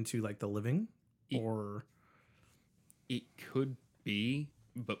back into like the living? Or it could be,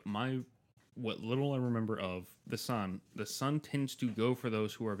 but what little I remember of the son tends to go for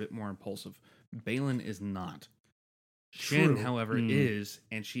those who are a bit more impulsive. Balin is not. Shin, however, is,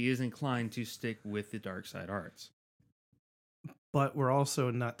 and she is inclined to stick with the dark side arts. But we're also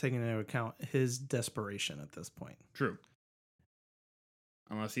not taking into account his desperation at this point. True.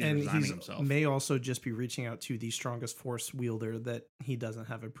 Unless he's resigning himself. May also just be reaching out to the strongest force wielder that he doesn't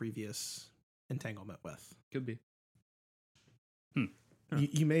have a previous entanglement with. Could be.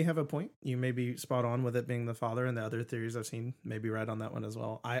 You may have a point. You may be spot on with it being the father, and the other theories I've seen may be right on that one as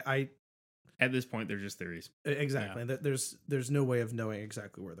well. I At this point, they're just theories. Exactly. Yeah. There's no way of knowing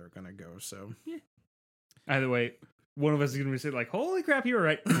exactly where they're going to go. So yeah. Either way, one of us is going to be saying like, "Holy crap, you were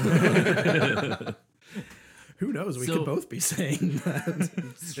right." Who knows? We could both be saying that.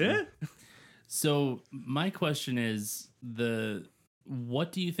 Yeah. So my question is,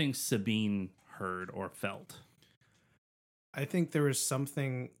 what do you think Sabine heard or felt? I think there was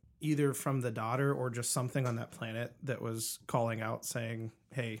something either from the daughter or just something on that planet that was calling out saying,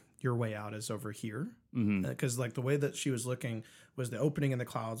 hey, your way out is over here. Because like the way that she was looking was the opening in the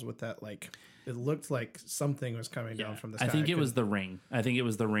clouds with that, like, it looked like something was coming down from the sky. I think it was the ring. I think it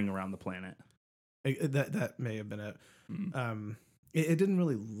was the ring around the planet. That may have been it. It didn't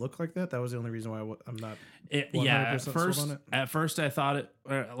really look like that. That was the only reason why I'm not 100% sold on it. At first I thought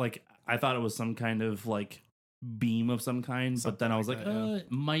it was some kind of like beam of some kind, something, but then I was like,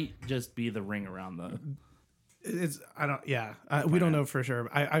 it might just be the ring around the. We don't know for sure.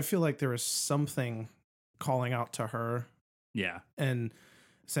 I feel like there was something calling out to her. Yeah. And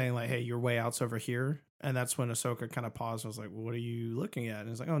saying like, hey, your way out's over here. And that's when Ahsoka kind of paused and was like, well, what are you looking at? And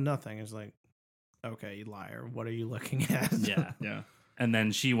it's like, oh, nothing. It's like, okay, you liar. What are you looking at? Yeah. Yeah. And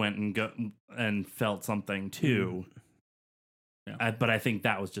then she went and felt something too. Yeah. But I think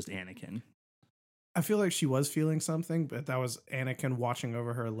that was just Anakin. I feel like she was feeling something, but that was Anakin watching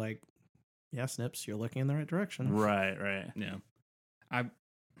over her like, yeah, Snips, you're looking in the right direction. Right. Yeah.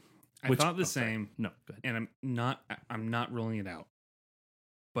 I thought the same. No, go ahead. And I'm not ruling it out.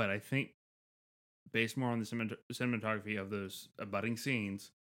 But I think based more on the cinematography of those abutting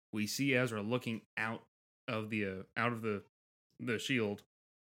scenes, we see Ezra looking out of the shield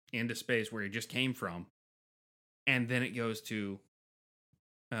into space where he just came from. And then it goes to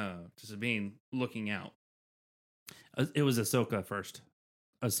Sabine looking out. It was Ahsoka first.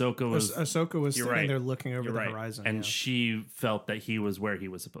 Ahsoka was sitting there looking over the horizon, and she felt that he was where he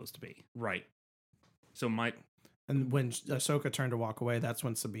was supposed to be. Right. So and when Ahsoka turned to walk away, that's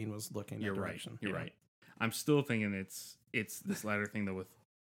when Sabine was looking that direction. You're right. I'm still thinking it's this latter thing though, with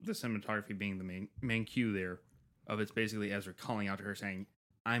the cinematography being the main cue there, of it's basically Ezra calling out to her saying,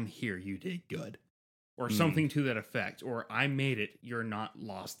 "I'm here. You did good." Or something to that effect, or I made it, you're not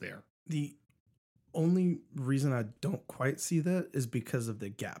lost there. The only reason I don't quite see that is because of the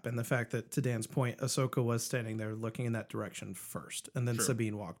gap and the fact that, to Dan's point, Ahsoka was standing there looking in that direction first, and then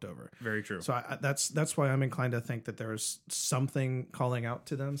Sabine walked over. Very true. So that's why I'm inclined to think that there's something calling out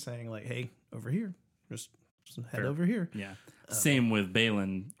to them saying like, hey, over here, just head over here. Yeah. Same with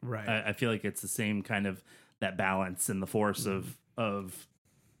Balin. Right. I feel like it's the same kind of that balance and the force of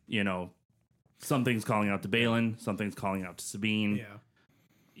something's calling out to Balin, something's calling out to Sabine.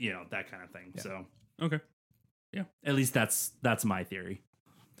 Yeah. That kind of thing. Yeah. So, okay. Yeah. At least that's my theory.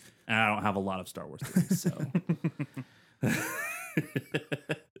 And I don't have a lot of Star Wars theories, so.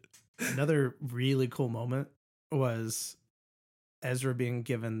 Another really cool moment was Ezra being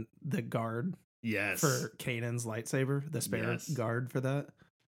given the guard for Kanan's lightsaber, the spare guard for that.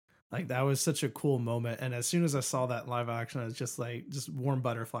 Like that was such a cool moment, and as soon as I saw that in live action, it's just like warm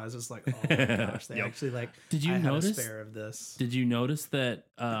butterflies. It's like, oh my gosh, they actually like. Did you I notice? had a spare of this. Did you notice that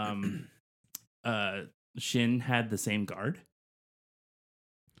Shin had the same guard?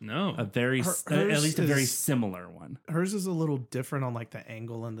 No, A very, at least a very similar one. Hers is a little different on like the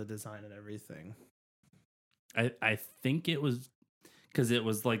angle and the design and everything. I think it was because it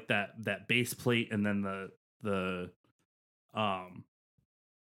was like that base plate, and then the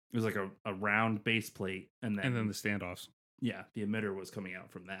it was like a round base plate, and then the standoffs. Yeah, the emitter was coming out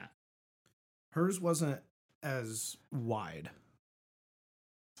from that. Hers wasn't as wide.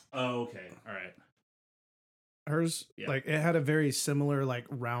 Oh, okay, all right. Hers, like it had a very similar like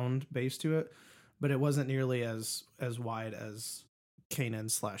round base to it, but it wasn't nearly as wide as Kanan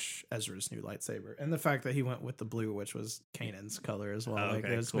 / Ezra's new lightsaber. And the fact that he went with the blue, which was Kanan's color as well. Like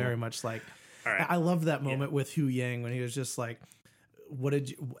it was very much like, I love that moment with Hu Yang when he was just like, what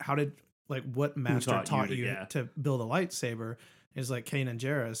master taught you to build a lightsaber? Is like Kanan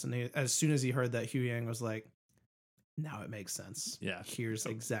Jarrus. And as soon as he heard that, Hu Yang was like, now it makes sense. Yeah. Here's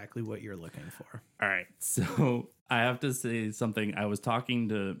exactly what you're looking for. All right. So I have to say something. I was talking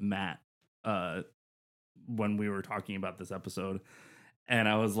to Matt when we were talking about this episode, and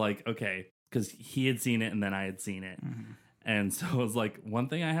I was like, okay, because he had seen it and then I had seen it. Mm-hmm. And so I was like, one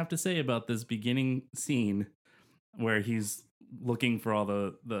thing I have to say about this beginning scene where he's looking for all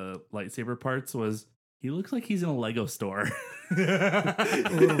the lightsaber parts was he looks like he's in a Lego store. a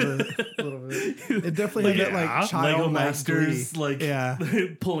little bit. It definitely had that like child Lego Masters, like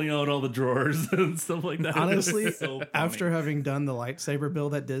pulling out all the drawers and stuff like that. Honestly, so after having done the lightsaber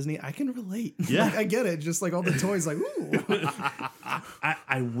build at Disney, I can relate. Yeah, like, I get it. Just like all the toys, like ooh.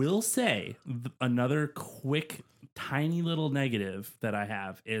 I will say another quick, tiny little negative that I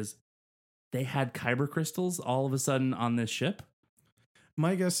have is they had kyber crystals all of a sudden on this ship.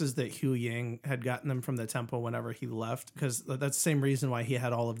 My guess is that Hu Yang had gotten them from the temple whenever he left, because that's the same reason why he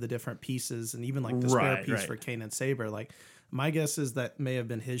had all of the different pieces and even like the spare piece for Kanan's saber. Like my guess is that may have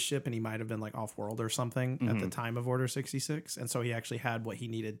been his ship, and he might have been like off world or something at the time of Order 66, and so he actually had what he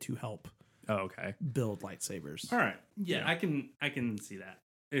needed to help. Build lightsabers. All right, yeah. I can see that.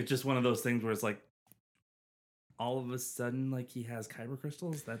 It's just one of those things where it's like, all of a sudden, like he has kyber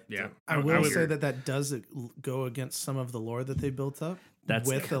crystals. I will say that does go against some of the lore that they built up. That's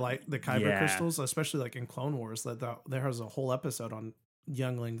with the kyber crystals, especially like in Clone Wars. There was a whole episode on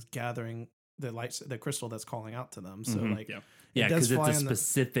younglings gathering the crystal that's calling out to them. So because it's a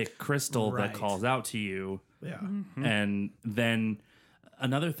specific crystal that calls out to you. Yeah, and then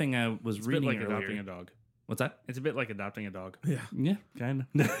another thing I was reading like earlier, adopting a dog. What's that? It's a bit like adopting a dog. Yeah, kind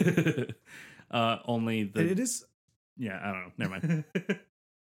of. Only it is. Yeah, I don't know. Never mind.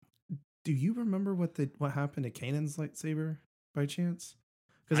 Do you remember what happened to Kanan's lightsaber by chance?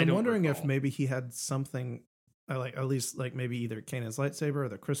 Because I'm wondering if maybe he had something like at least like maybe either Kanan's lightsaber or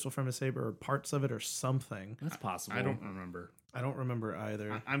the crystal from his saber or parts of it or something. That's possible. I don't remember. I don't remember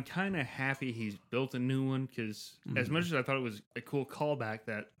either. I'm kind of happy he's built a new one because as much as I thought it was a cool callback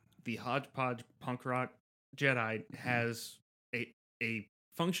that the hodgepodge punk rock Jedi has a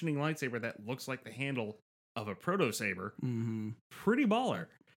functioning lightsaber that looks like the handle of a proto saber, pretty baller.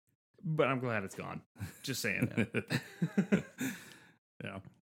 But I'm glad it's gone. Just saying.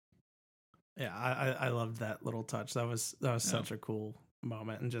 I loved that little touch. That was such a cool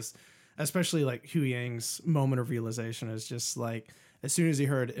moment, and just especially like Hu Yang's moment of realization is just like as soon as he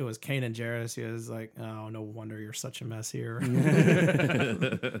heard it was Kanan Jarrus, he was like, "Oh, no wonder you're such a mess here."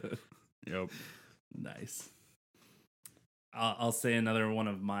 Yep. Nice. I'll say another one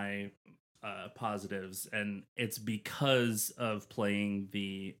of my positives, and it's because of playing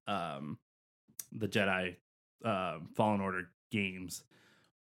the Jedi Fallen Order games,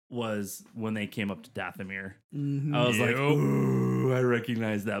 was when they came up to Dathomir. I was like, ooh, I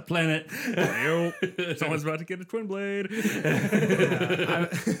recognize that planet. Someone's about to get a twin blade.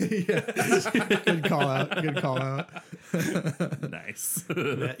 Good call out. Nice.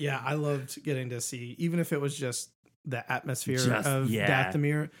 I loved getting to see, even if it was just the atmosphere of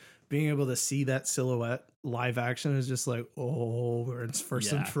Dathomir, being able to see that silhouette live action is just like, oh, we're in for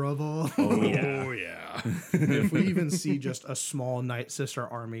some trouble. Oh yeah. If we even see just a small Night Sister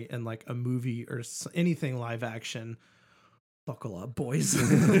army in like a movie or anything live action, buckle up, boys.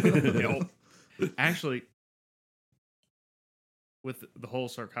 Actually, with the whole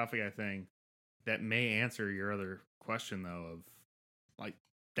sarcophagi thing, that may answer your other question though of like,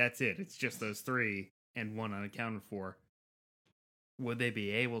 that's it. It's just those three and one unaccounted for. Would they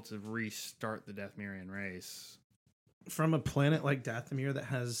be able to restart the Dathomirian race? From a planet like Dathomir that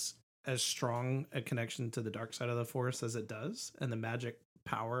has as strong a connection to the dark side of the Force as it does, and the magic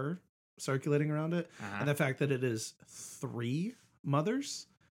power circulating around it, and the fact that it is 3 mothers,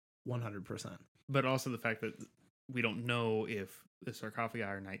 100%. But also the fact that we don't know if the sarcophagi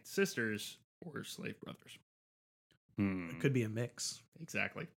are Night sisters or slave brothers. It could be a mix.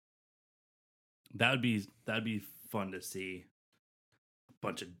 Exactly. That'd be fun to see. A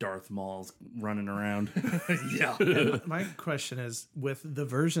bunch of Darth Mauls running around. Yeah. And my question is, with the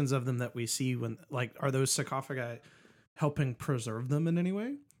versions of them that we see, when like, are those sarcophagi helping preserve them in any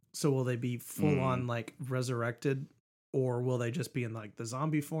way? So will they be full on like resurrected, or will they just be in like the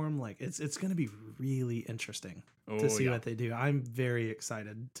zombie form? Like it's going to be really interesting to see what they do. I'm very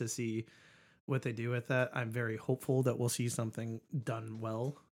excited to see what they do with that. I'm very hopeful that we'll see something done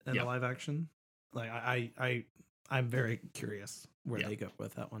well in the live action. Like I'm very curious where they go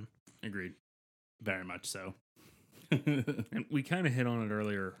with that one. Agreed. Very much so. And we kind of hit on it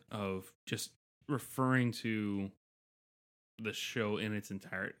earlier of just referring to the show in its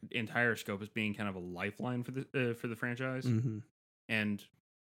entire scope as being kind of a lifeline for the franchise. Mm-hmm. And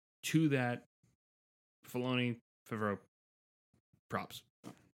to that, Filoni, Favreau, props.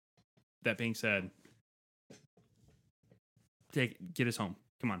 That being said, get us home.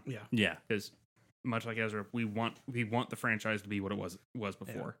 Come on. Yeah. Because much like Ezra, we want the franchise to be what it was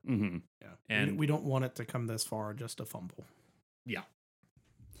before. Yeah. Mm-hmm. Yeah. And we don't want it to come this far just to fumble. Yeah.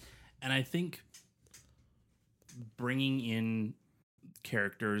 And I think bringing in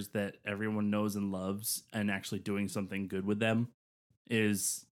characters that everyone knows and loves and actually doing something good with them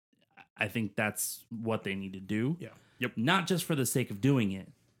is, I think that's what they need to do. Yeah. Yep. Not just for the sake of doing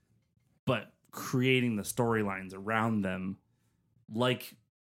it, but creating the storylines around them, like,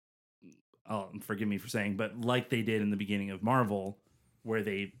 oh, forgive me for saying, but like they did in the beginning of Marvel, where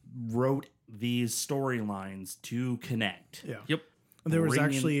they wrote these storylines to connect. Yeah. Yep. There was Bring in-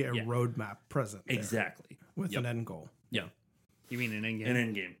 actually a yeah. roadmap present there Exactly. with an end goal. Yeah. You mean an endgame?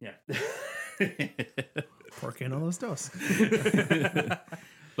 An endgame. Yeah. Porque no los dos.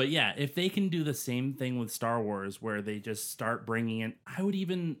 But yeah, if they can do the same thing with Star Wars, where they just start bringing in, I would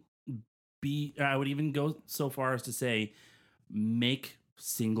even go so far as to say, make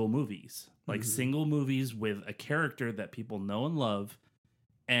single movies, like single movies with a character that people know and love,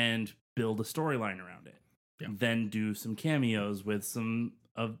 and build a storyline around it. Yeah. Then do some cameos with some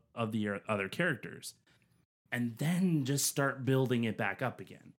of the other characters, and then just start building it back up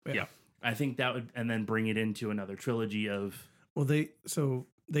again. Yeah. I think that would, and then bring it into another trilogy of. Well,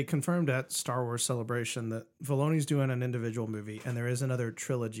 they confirmed at Star Wars Celebration that Filoni's doing an individual movie, and there is another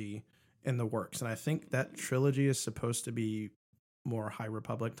trilogy in the works. And I think that trilogy is supposed to be more High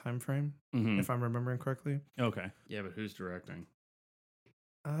Republic time frame, if I'm remembering correctly. Okay. Yeah, but who's directing?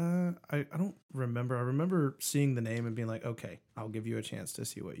 I don't remember. I remember seeing the name and being like, okay, I'll give you a chance to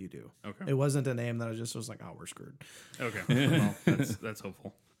see what you do. Okay. It wasn't a name that I just was like, oh, we're screwed. Okay. Well, that's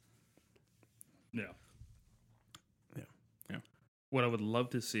hopeful. Yeah. What I would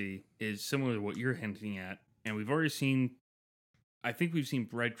love to see is similar to what you're hinting at, and we've already seen. I think we've seen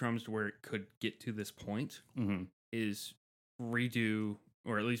breadcrumbs to where it could get to this point. Is redo,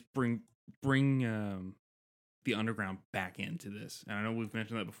 or at least bring the underground back into this. And I know we've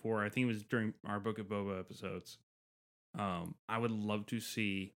mentioned that before. I think it was during our Book of Boba episodes. I would love to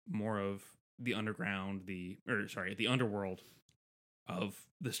see more of the underground, the underworld of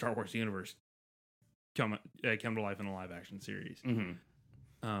the Star Wars universe come to life in a live action series.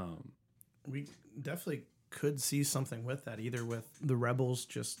 We definitely could see something with that, either with the rebels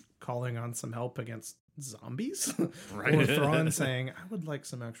just calling on some help against zombies, Right. or Thrawn saying, I would like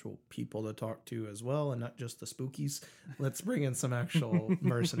some actual people to talk to as well, and not just the spookies. Let's bring in some actual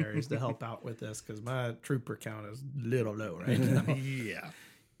mercenaries to help out with this, because my trooper count is a little low right now. Yeah.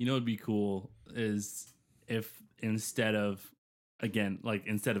 You know what'd be cool is if instead of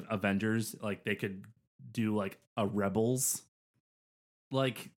Avengers, like they could do like a Rebels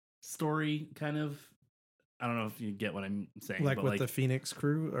like story kind of. I don't know if you get what I'm saying. Like but with the Phoenix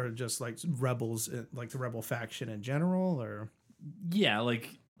crew, or just like rebels, like the rebel faction in general, or yeah, like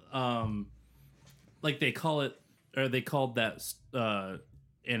they call it, or they called that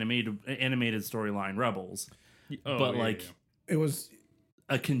animated storyline Rebels, but it was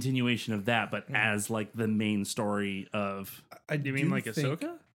a a continuation of that, but as like the main story of. You mean like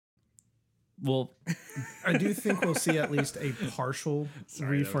Ahsoka? Well, I do think we'll see at least a partial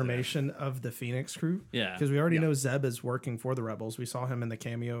reformation of the Phoenix crew. Yeah. Because we already know Zeb is working for the Rebels. We saw him in the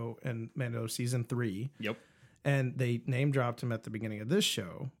cameo in Mando season 3. Yep. And they name dropped him at the beginning of this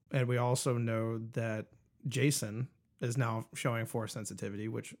show. And we also know that Jason is now showing Force sensitivity,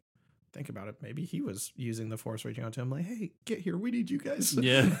 which, think about it, maybe he was using the Force reaching out to him like, hey, get here. We need you guys.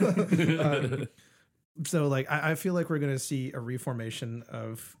 Yeah. So like I feel like we're gonna see a reformation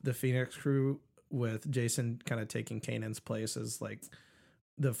of the Phoenix crew with Jason kind of taking Kanan's place as like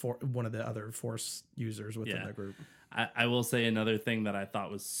one of the other Force users within the group. I will say another thing that I thought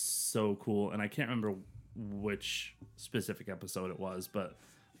was so cool, and I can't remember which specific episode it was, but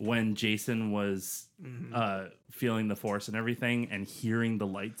when Jason was feeling the Force and everything and hearing the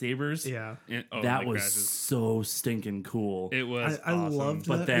lightsabers, that was so stinking cool. It was I awesome. loved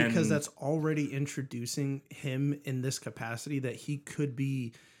that because that's already introducing him in this capacity that he could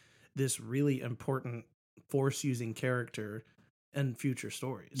be this really important Force using character in future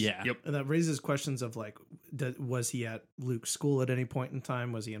stories. Yeah. Yep. And that raises questions of like, was he at Luke's school at any point in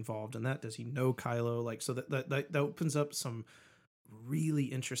time? Was he involved in that? Does he know Kylo? Like, so that opens up some really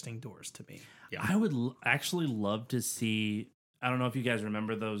interesting doors to me. Yeah. I would actually love to see. I don't know if you guys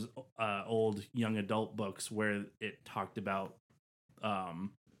remember those old young adult books where it talked about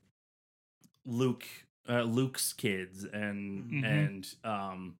Luke's kids and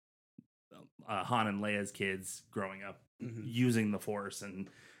Han and Leia's kids growing up using the Force and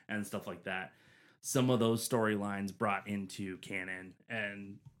stuff like that. Some of those storylines brought into canon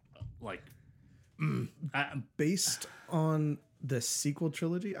and like based on the sequel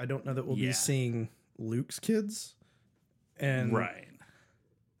trilogy, I don't know that we'll be seeing Luke's kids. And I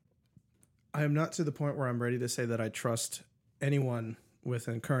am not to the point where I'm ready to say that I trust anyone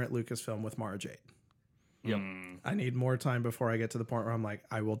within current Lucasfilm with Mara Jade. Yep. I need more time before I get to the point where I'm like,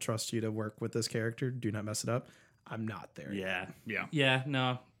 I will trust you to work with this character. Do not mess it up. I'm not there yet. Yeah,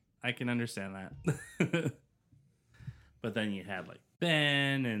 no, I can understand that. But then you had like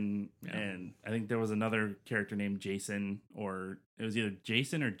Ben and I think there was another character named Jason, or it was either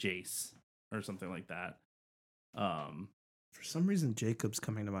Jason or Jace or something like that. For some reason, Jacob's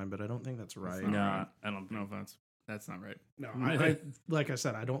coming to mind, but I don't think that's right. No, right. I don't know if that's not right. No, I like I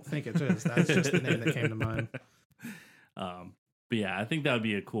said, I don't think it is. That's just the name that came to mind. But yeah, I think that would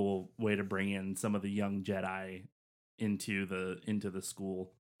be a cool way to bring in some of the young Jedi into the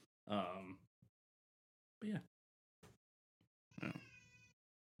school. But yeah.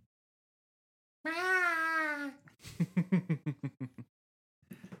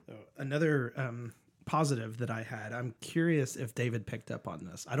 So another positive that I had, I'm curious if David picked up on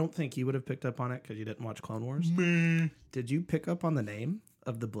this. I don't think you would have picked up on it because you didn't watch Clone Wars. Did you pick up on the name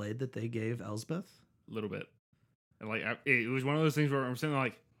of the blade that they gave Elsbeth? A little bit. And like it was one of those things where I'm sitting there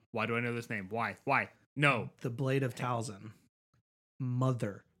like, why do I know this name? Why? No. The Blade of Talzin.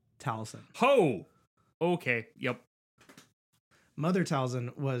 Mother Talzin. Ho! Okay. Yep. Mother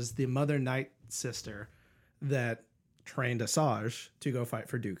Talzin was the Mother Night sister that trained Asajj to go fight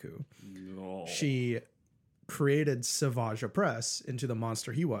for Dooku. Oh. She created Savage Opress into the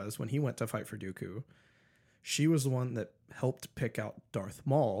monster he was when he went to fight for Dooku. She was the one that helped pick out Darth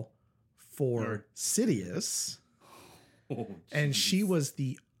Maul for Sidious. Oh, and she was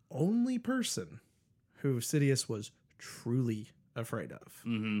the only person who Sidious was truly afraid of.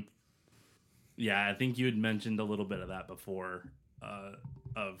 Mm-hmm. Yeah, I think you had mentioned a little bit of that before,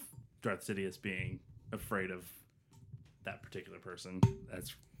 of Darth Sidious being afraid of that particular person.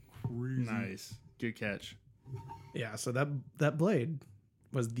 That's crazy. Nice. Good catch. Yeah, so that blade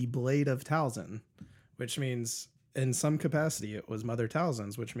was the Blade of Talzin, which means in some capacity it was Mother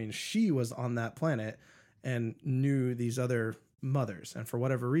Talzin's, which means she was on that planet and knew these other mothers. And for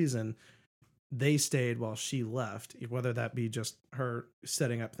whatever reason, they stayed while she left, whether that be just her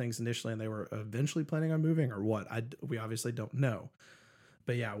setting up things initially and they were eventually planning on moving or what. We obviously don't know.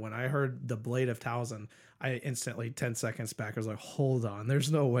 But yeah, when I heard the Blade of Talzin, I instantly 10 seconds back, I was like, hold on,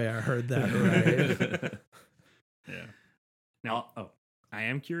 there's no way I heard that right. Yeah. Now, I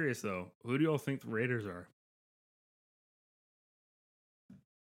am curious though. Who do y'all think the Raiders are?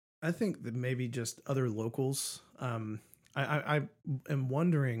 I think that maybe just other locals. I am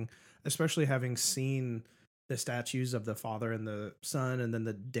wondering, especially having seen the statues of the father and the son, and then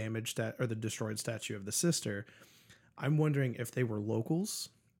the damaged or the destroyed statue of the sister. I'm wondering if they were locals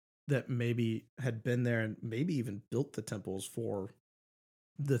that maybe had been there and maybe even built the temples for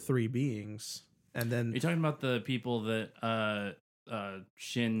the three beings. And then are you talking about the people that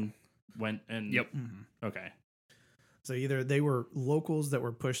Shin went and? Yep. Mm-hmm. Okay. So either they were locals that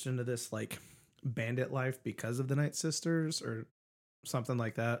were pushed into this like bandit life because of the Night Sisters or something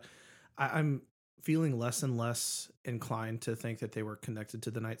like that. I'm feeling less and less inclined to think that they were connected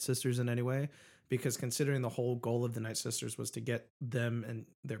to the Night Sisters in any way, because considering the whole goal of the Night Sisters was to get them and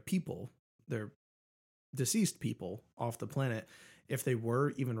their people, their deceased people, off the planet, if they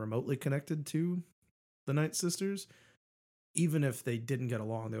were even remotely connected to the Night Sisters, even if they didn't get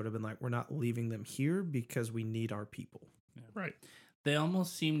along, they would have been like, we're not leaving them here because we need our people. Yeah. Right. They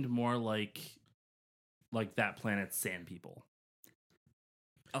almost seemed more like like that planet's sand people.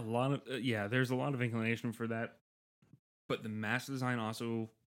 A lot of there's a lot of inclination for that, but the master design also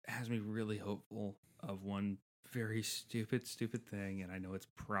has me really hopeful of one very stupid thing, and I know it's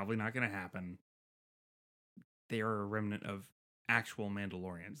probably not going to happen. They are a remnant of actual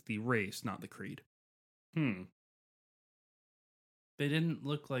Mandalorians, the race, not the creed. They didn't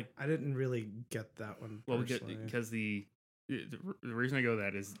look like. I didn't really get that one. Well, Personally. because the reason I go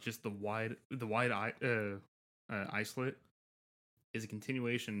that is just the wide isolate is a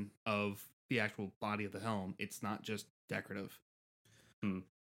continuation of the actual body of the helm. It's not just decorative.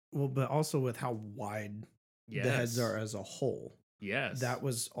 Well, but also with how wide the heads are as a whole. Yes. That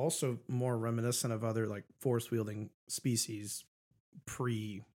was also more reminiscent of other like force wielding species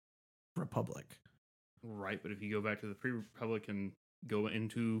pre-Republic. Right, but if you go back to the pre-Republic and go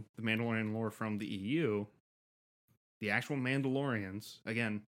into the Mandalorian lore from the EU, the actual Mandalorians,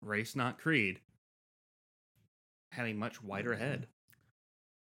 again, race not creed, had a much wider head.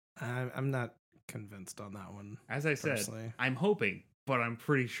 I'm not convinced on that one. As I said, personally. I'm hoping, but I'm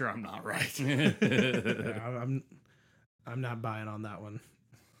pretty sure I'm not right. Yeah, I'm not buying on that one.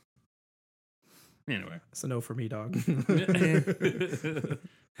 Anyway, it's a no for me, dog.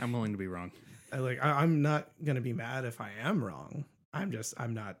 I'm willing to be wrong. I'm not gonna be mad if I am wrong. I'm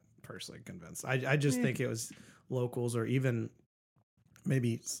not personally convinced. I just think it was locals or even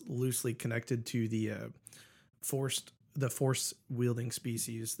maybe loosely connected to the force wielding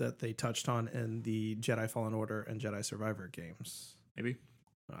species that they touched on in the Jedi Fallen Order and Jedi Survivor games. Maybe.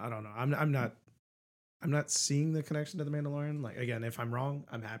 I don't know. I'm not seeing the connection to the Mandalorian. Like, again, if I'm wrong,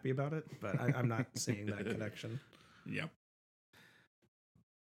 I'm happy about it, but I'm not seeing that connection. Yeah.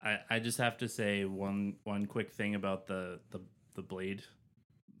 I just have to say one quick thing about the blade.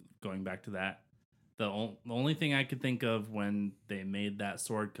 Going back to that, the only thing I could think of when they made that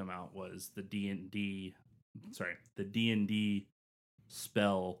sword come out was the D&D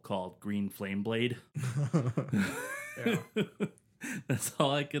spell called Green Flame Blade. Yeah. That's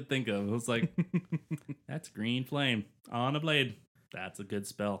all I could think of. It was like, that's green flame on a blade. That's a good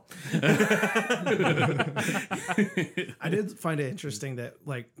spell. I did find it interesting that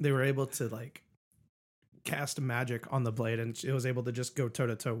like they were able to like cast magic on the blade and it was able to just go toe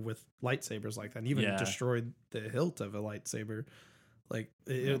to toe with lightsabers like that and even destroyed the hilt of a lightsaber. Like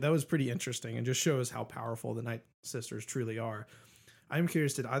that was pretty interesting and just shows how powerful the Night Sisters truly are. I'm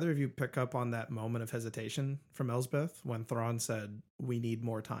curious, did either of you pick up on that moment of hesitation from Elsbeth when Thrawn said, "We need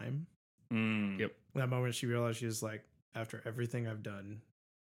more time"? Yep. That moment she realized she was like, after everything I've done,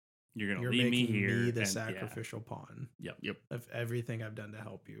 you're leave me making here, the sacrificial pawn. Yep. Of everything I've done to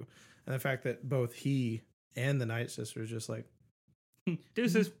help you. And the fact that both he and the Night Sisters just like,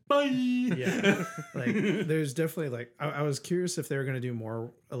 deuces, bye. Yeah. Like there's definitely like I was curious if they were going to do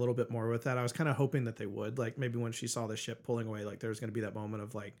a little bit more with that. I was kind of hoping that they would, like maybe when she saw the ship pulling away, like there was going to be that moment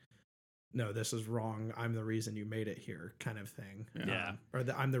of like, no, this is wrong, I'm the reason you made it here kind of thing. Yeah. Or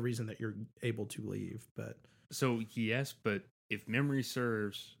I'm the reason that you're able to leave. But so yes, but if memory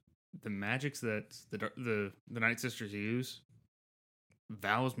serves, the magics that the Night Sisters use,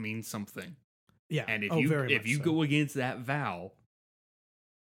 vows mean something. Yeah. And if you go against that vow,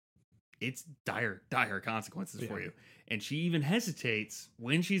 it's dire consequences for you. And she even hesitates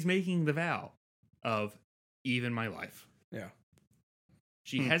when she's making the vow of even my life. Yeah.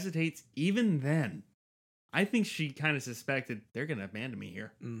 She hesitates even then. I think she kind of suspected they're going to abandon me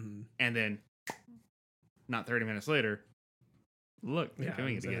here. Mm-hmm. And then, not 30 minutes later, look, they're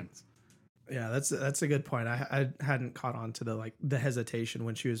doing it again. Yeah, that's a good point. I hadn't caught on to the hesitation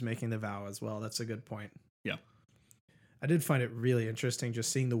when she was making the vow as well. That's a good point. Yeah. I did find it really interesting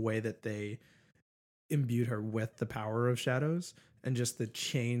just seeing the way that they imbued her with the power of shadows and just the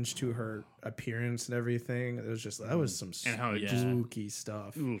change to her appearance and everything. It was just, that was some spooky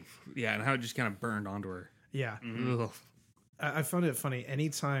stuff. Oof. Yeah, and how it just kind of burned onto her. Yeah. Mm-hmm. I found it funny.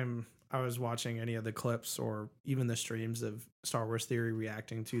 Anytime I was watching any of the clips or even the streams of Star Wars Theory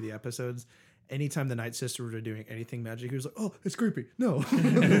reacting to the episodes, anytime the Night Sisters were doing anything magic, he was like, "Oh, it's creepy." No.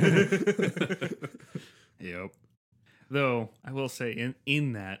 Yep. Though I will say,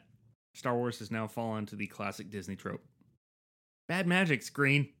 in that, Star Wars has now fallen to the classic Disney trope: bad magic's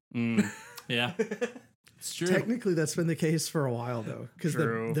green. Yeah, it's true. Technically, that's been the case for a while though, because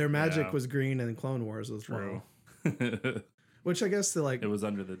their magic was green in Clone Wars as well. Which I guess it was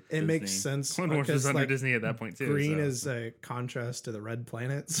under the. It Disney. makes sense. Clone Wars was under Disney at that point too. Green is a contrast to the red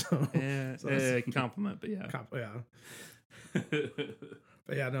planet, so compliment, but yeah, yeah.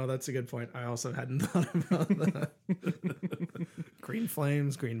 But yeah, no, that's a good point. I also hadn't thought about that. Green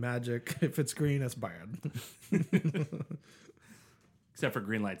flames, green magic. If it's green, it's bad. Except for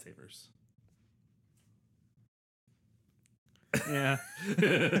green lightsabers. Yeah.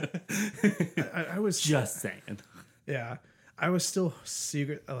 I was Just saying. Yeah. I was still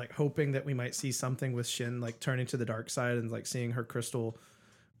like hoping that we might see something with Shin like turning to the dark side and like seeing her crystal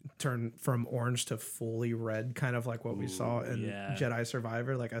turn from orange to fully red, kind of like what we saw in Jedi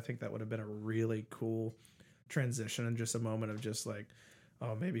Survivor. Like I think that would have been a really cool transition and just a moment of just like,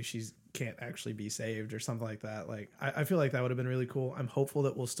 oh, maybe she's can't actually be saved or something like that. Like I feel like that would have been really cool. I'm hopeful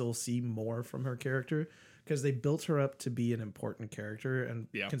that we'll still see more from her character because they built her up to be an important character, and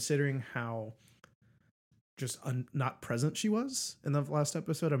considering how just not present she was in the last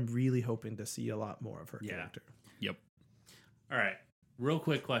episode, I'm really hoping to see a lot more of her character. Yep. All right. Real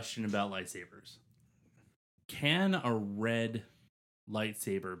quick question about lightsabers. Can a red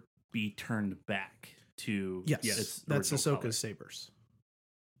lightsaber be turned back to Yes, that's Ahsoka's color? sabers.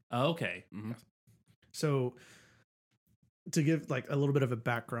 Oh, okay. Mm-hmm. So to give like a little bit of a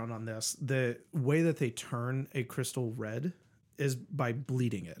background on this, the way that they turn a crystal red is by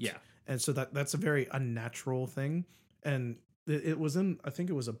bleeding it. Yeah. And so that's a very unnatural thing. And it was I think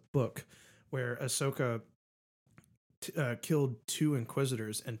it was a book where Ahsoka killed 2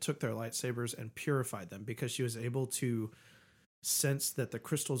 Inquisitors and took their lightsabers and purified them because she was able to sense that the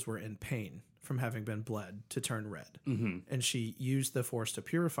crystals were in pain from having been bled to turn red. Mm-hmm. And she used the Force to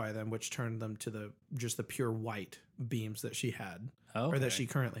purify them, which turned them to just the pure white beams that she had or that she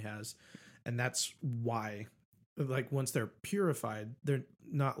currently has. And that's why, like, once they're purified, they're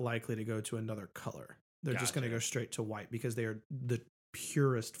not likely to go to another color. They're just going to go straight to white because they are the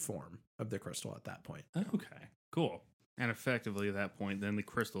purest form of the crystal at that point. Okay, cool. And effectively at that point, then the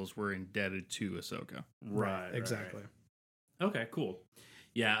crystals were indebted to Ahsoka. Right, exactly. Right. Okay, cool.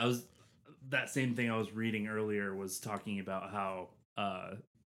 Yeah, that same thing I was reading earlier was talking about how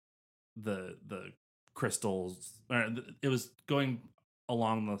the crystals, it was going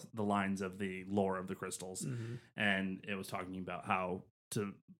along the lines of the lore of the crystals, and it was talking about how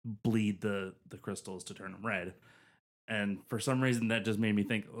to bleed the crystals to turn them red. And for some reason, that just made me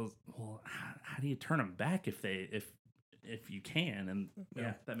think, well, how do you turn them back if you can? And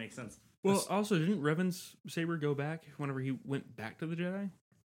yeah, that makes sense. Well, also, didn't Revan's saber go back whenever he went back to the Jedi?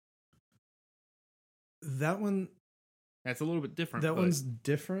 That one... That's a little bit different. That one's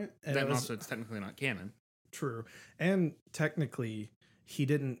different. And also, it's technically not canon. True. And technically, he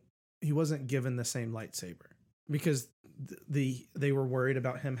wasn't given the same lightsaber because they were worried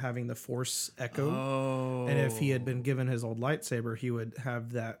about him having the Force echo. Oh. And if he had been given his old lightsaber, he would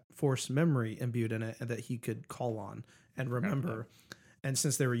have that Force memory imbued in it and that he could call on and remember. And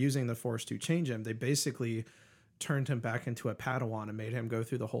since they were using the Force to change him, they basically turned him back into a Padawan and made him go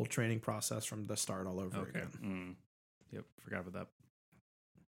through the whole training process from the start all over again. Yep, forgot about that.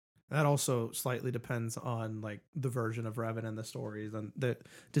 That also slightly depends on like the version of Revan and the stories and the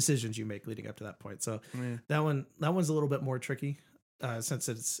decisions you make leading up to that point. So that one's a little bit more tricky since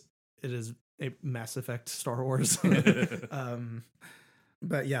it is a Mass Effect Star Wars.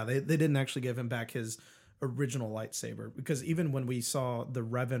 But yeah, they didn't actually give him back his original lightsaber because even when we saw the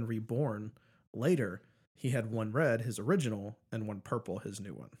Revan Reborn later, he had one red, his original, and one purple, his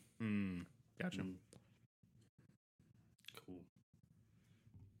new one. Gotcha. Cool.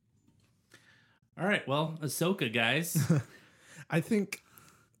 All right, well, Ahsoka, guys. I think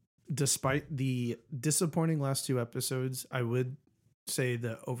despite the disappointing last 2 episodes, I would say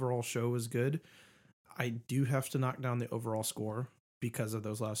the overall show was good. I do have to knock down the overall score because of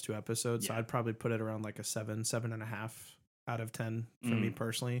those last 2 episodes. So I'd probably put it around like a 7.5 out of 10 for me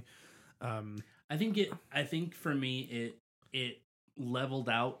personally. I think for me it leveled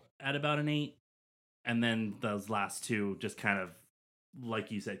out at about an 8, and then those last 2 just kind of,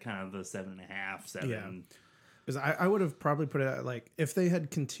 like you said, kind of the 7.5, 7. Yeah. Because I would have probably put it at like, if they had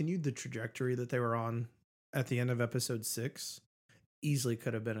continued the trajectory that they were on at the end of episode 6, easily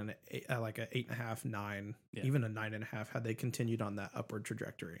could have been like a 8.5, 9, even a 9.5 had they continued on that upward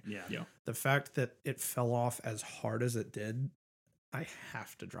trajectory. Yeah. The fact that it fell off as hard as it did, I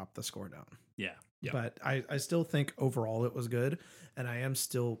have to drop the score down. Yeah. But I still think overall it was good, and I am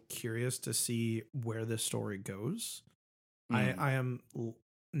still curious to see where this story goes. I am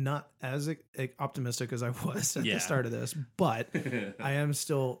not as optimistic as I was at the start of this, but I am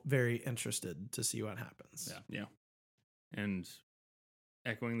still very interested to see what happens. Yeah. And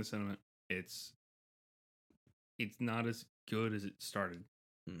echoing the sentiment, it's not as good as it started,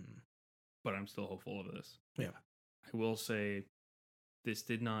 but I'm still hopeful of this. Yeah. I will say this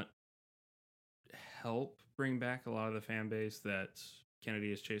did not help bring back a lot of the fan base that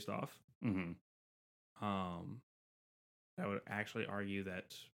Kennedy has chased off. I would actually argue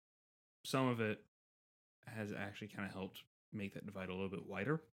that some of it has actually kind of helped make that divide a little bit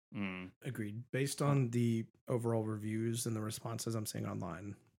wider. Agreed. Based on the overall reviews and the responses I'm seeing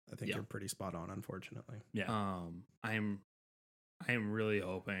online, I think you're pretty spot on, unfortunately. Yeah. I am really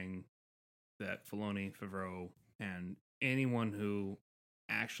hoping that Filoni, Favreau, and anyone who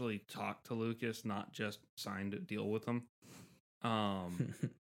actually talked to Lucas, not just signed a deal with him, kind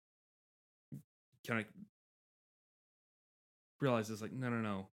of realizes like,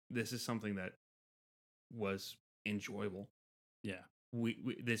 no, this is something that was enjoyable. Yeah.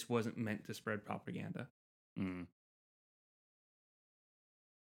 We this wasn't meant to spread propaganda. Mm.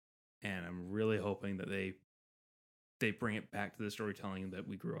 And I'm really hoping that they bring it back to the storytelling that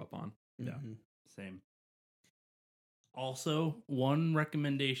we grew up on. Yeah. Same. Also, one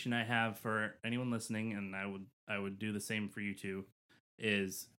recommendation I have for anyone listening, and I would do the same for you too,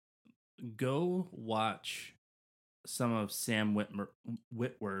 is go watch some of Sam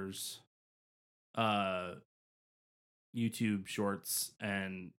Witwer's YouTube shorts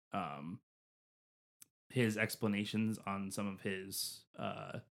and his explanations on some of his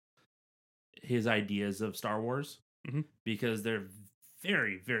ideas of Star Wars, because they're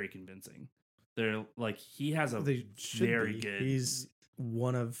very, very convincing. They're like, he has a very good. He's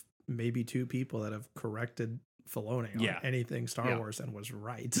one of maybe two people that have corrected Filoni on anything Star Wars and was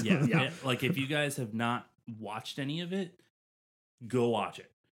right. Yeah. Like, if you guys have not watched any of it, go watch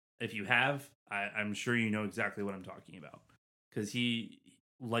it. If you have, I'm sure you know exactly what I'm talking about, because he,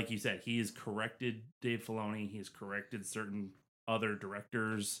 like you said, he has corrected Dave Filoni. He's corrected certain other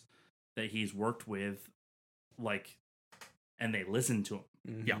directors that he's worked with, like, and they listen to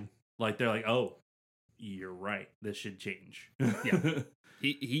him. Yeah. Like, they're like, oh, you're right. This should change. Yeah.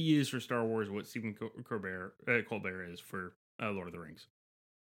 He is for Star Wars what Stephen Colbert is for Lord of the Rings.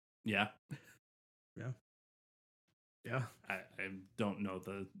 Yeah. Yeah. I don't know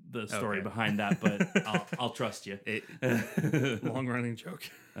the story behind that, but I'll trust you. Long running joke.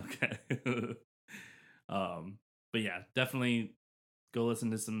 Okay. But yeah, definitely go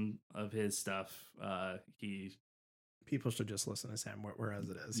listen to some of his stuff. People should just listen to Sam Witwer as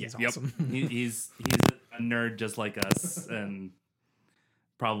it is. Yeah. He's awesome. He's a nerd just like us, and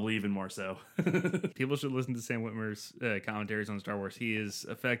probably even more so. People should listen to Sam Witwer's commentaries on Star Wars. He is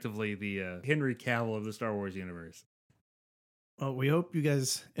effectively the Henry Cavill of the Star Wars universe. Well, we hope you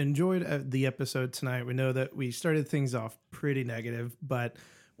guys enjoyed the episode tonight. We know that we started things off pretty negative, but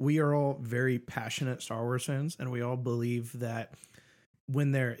we are all very passionate Star Wars fans, and we all believe that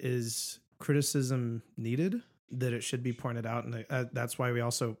when there is criticism needed, that it should be pointed out. And that's why we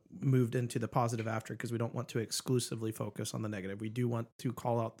also moved into the positive after, because we don't want to exclusively focus on the negative. We do want to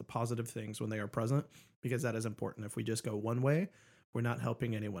call out the positive things when they are present, because that is important. If we just go one way, we're not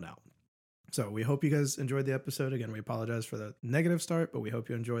helping anyone out. So we hope you guys enjoyed the episode. Again, we apologize for the negative start, but we hope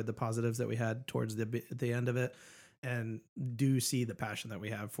you enjoyed the positives that we had towards the end of it, and do see the passion that we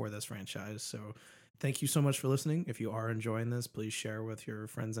have for this franchise. So thank you so much for listening. If you are enjoying this, please share with your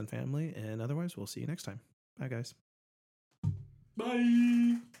friends and family. And otherwise, we'll see you next time. Bye, guys.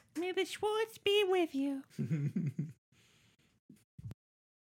 Bye. May the Schwartz be with you.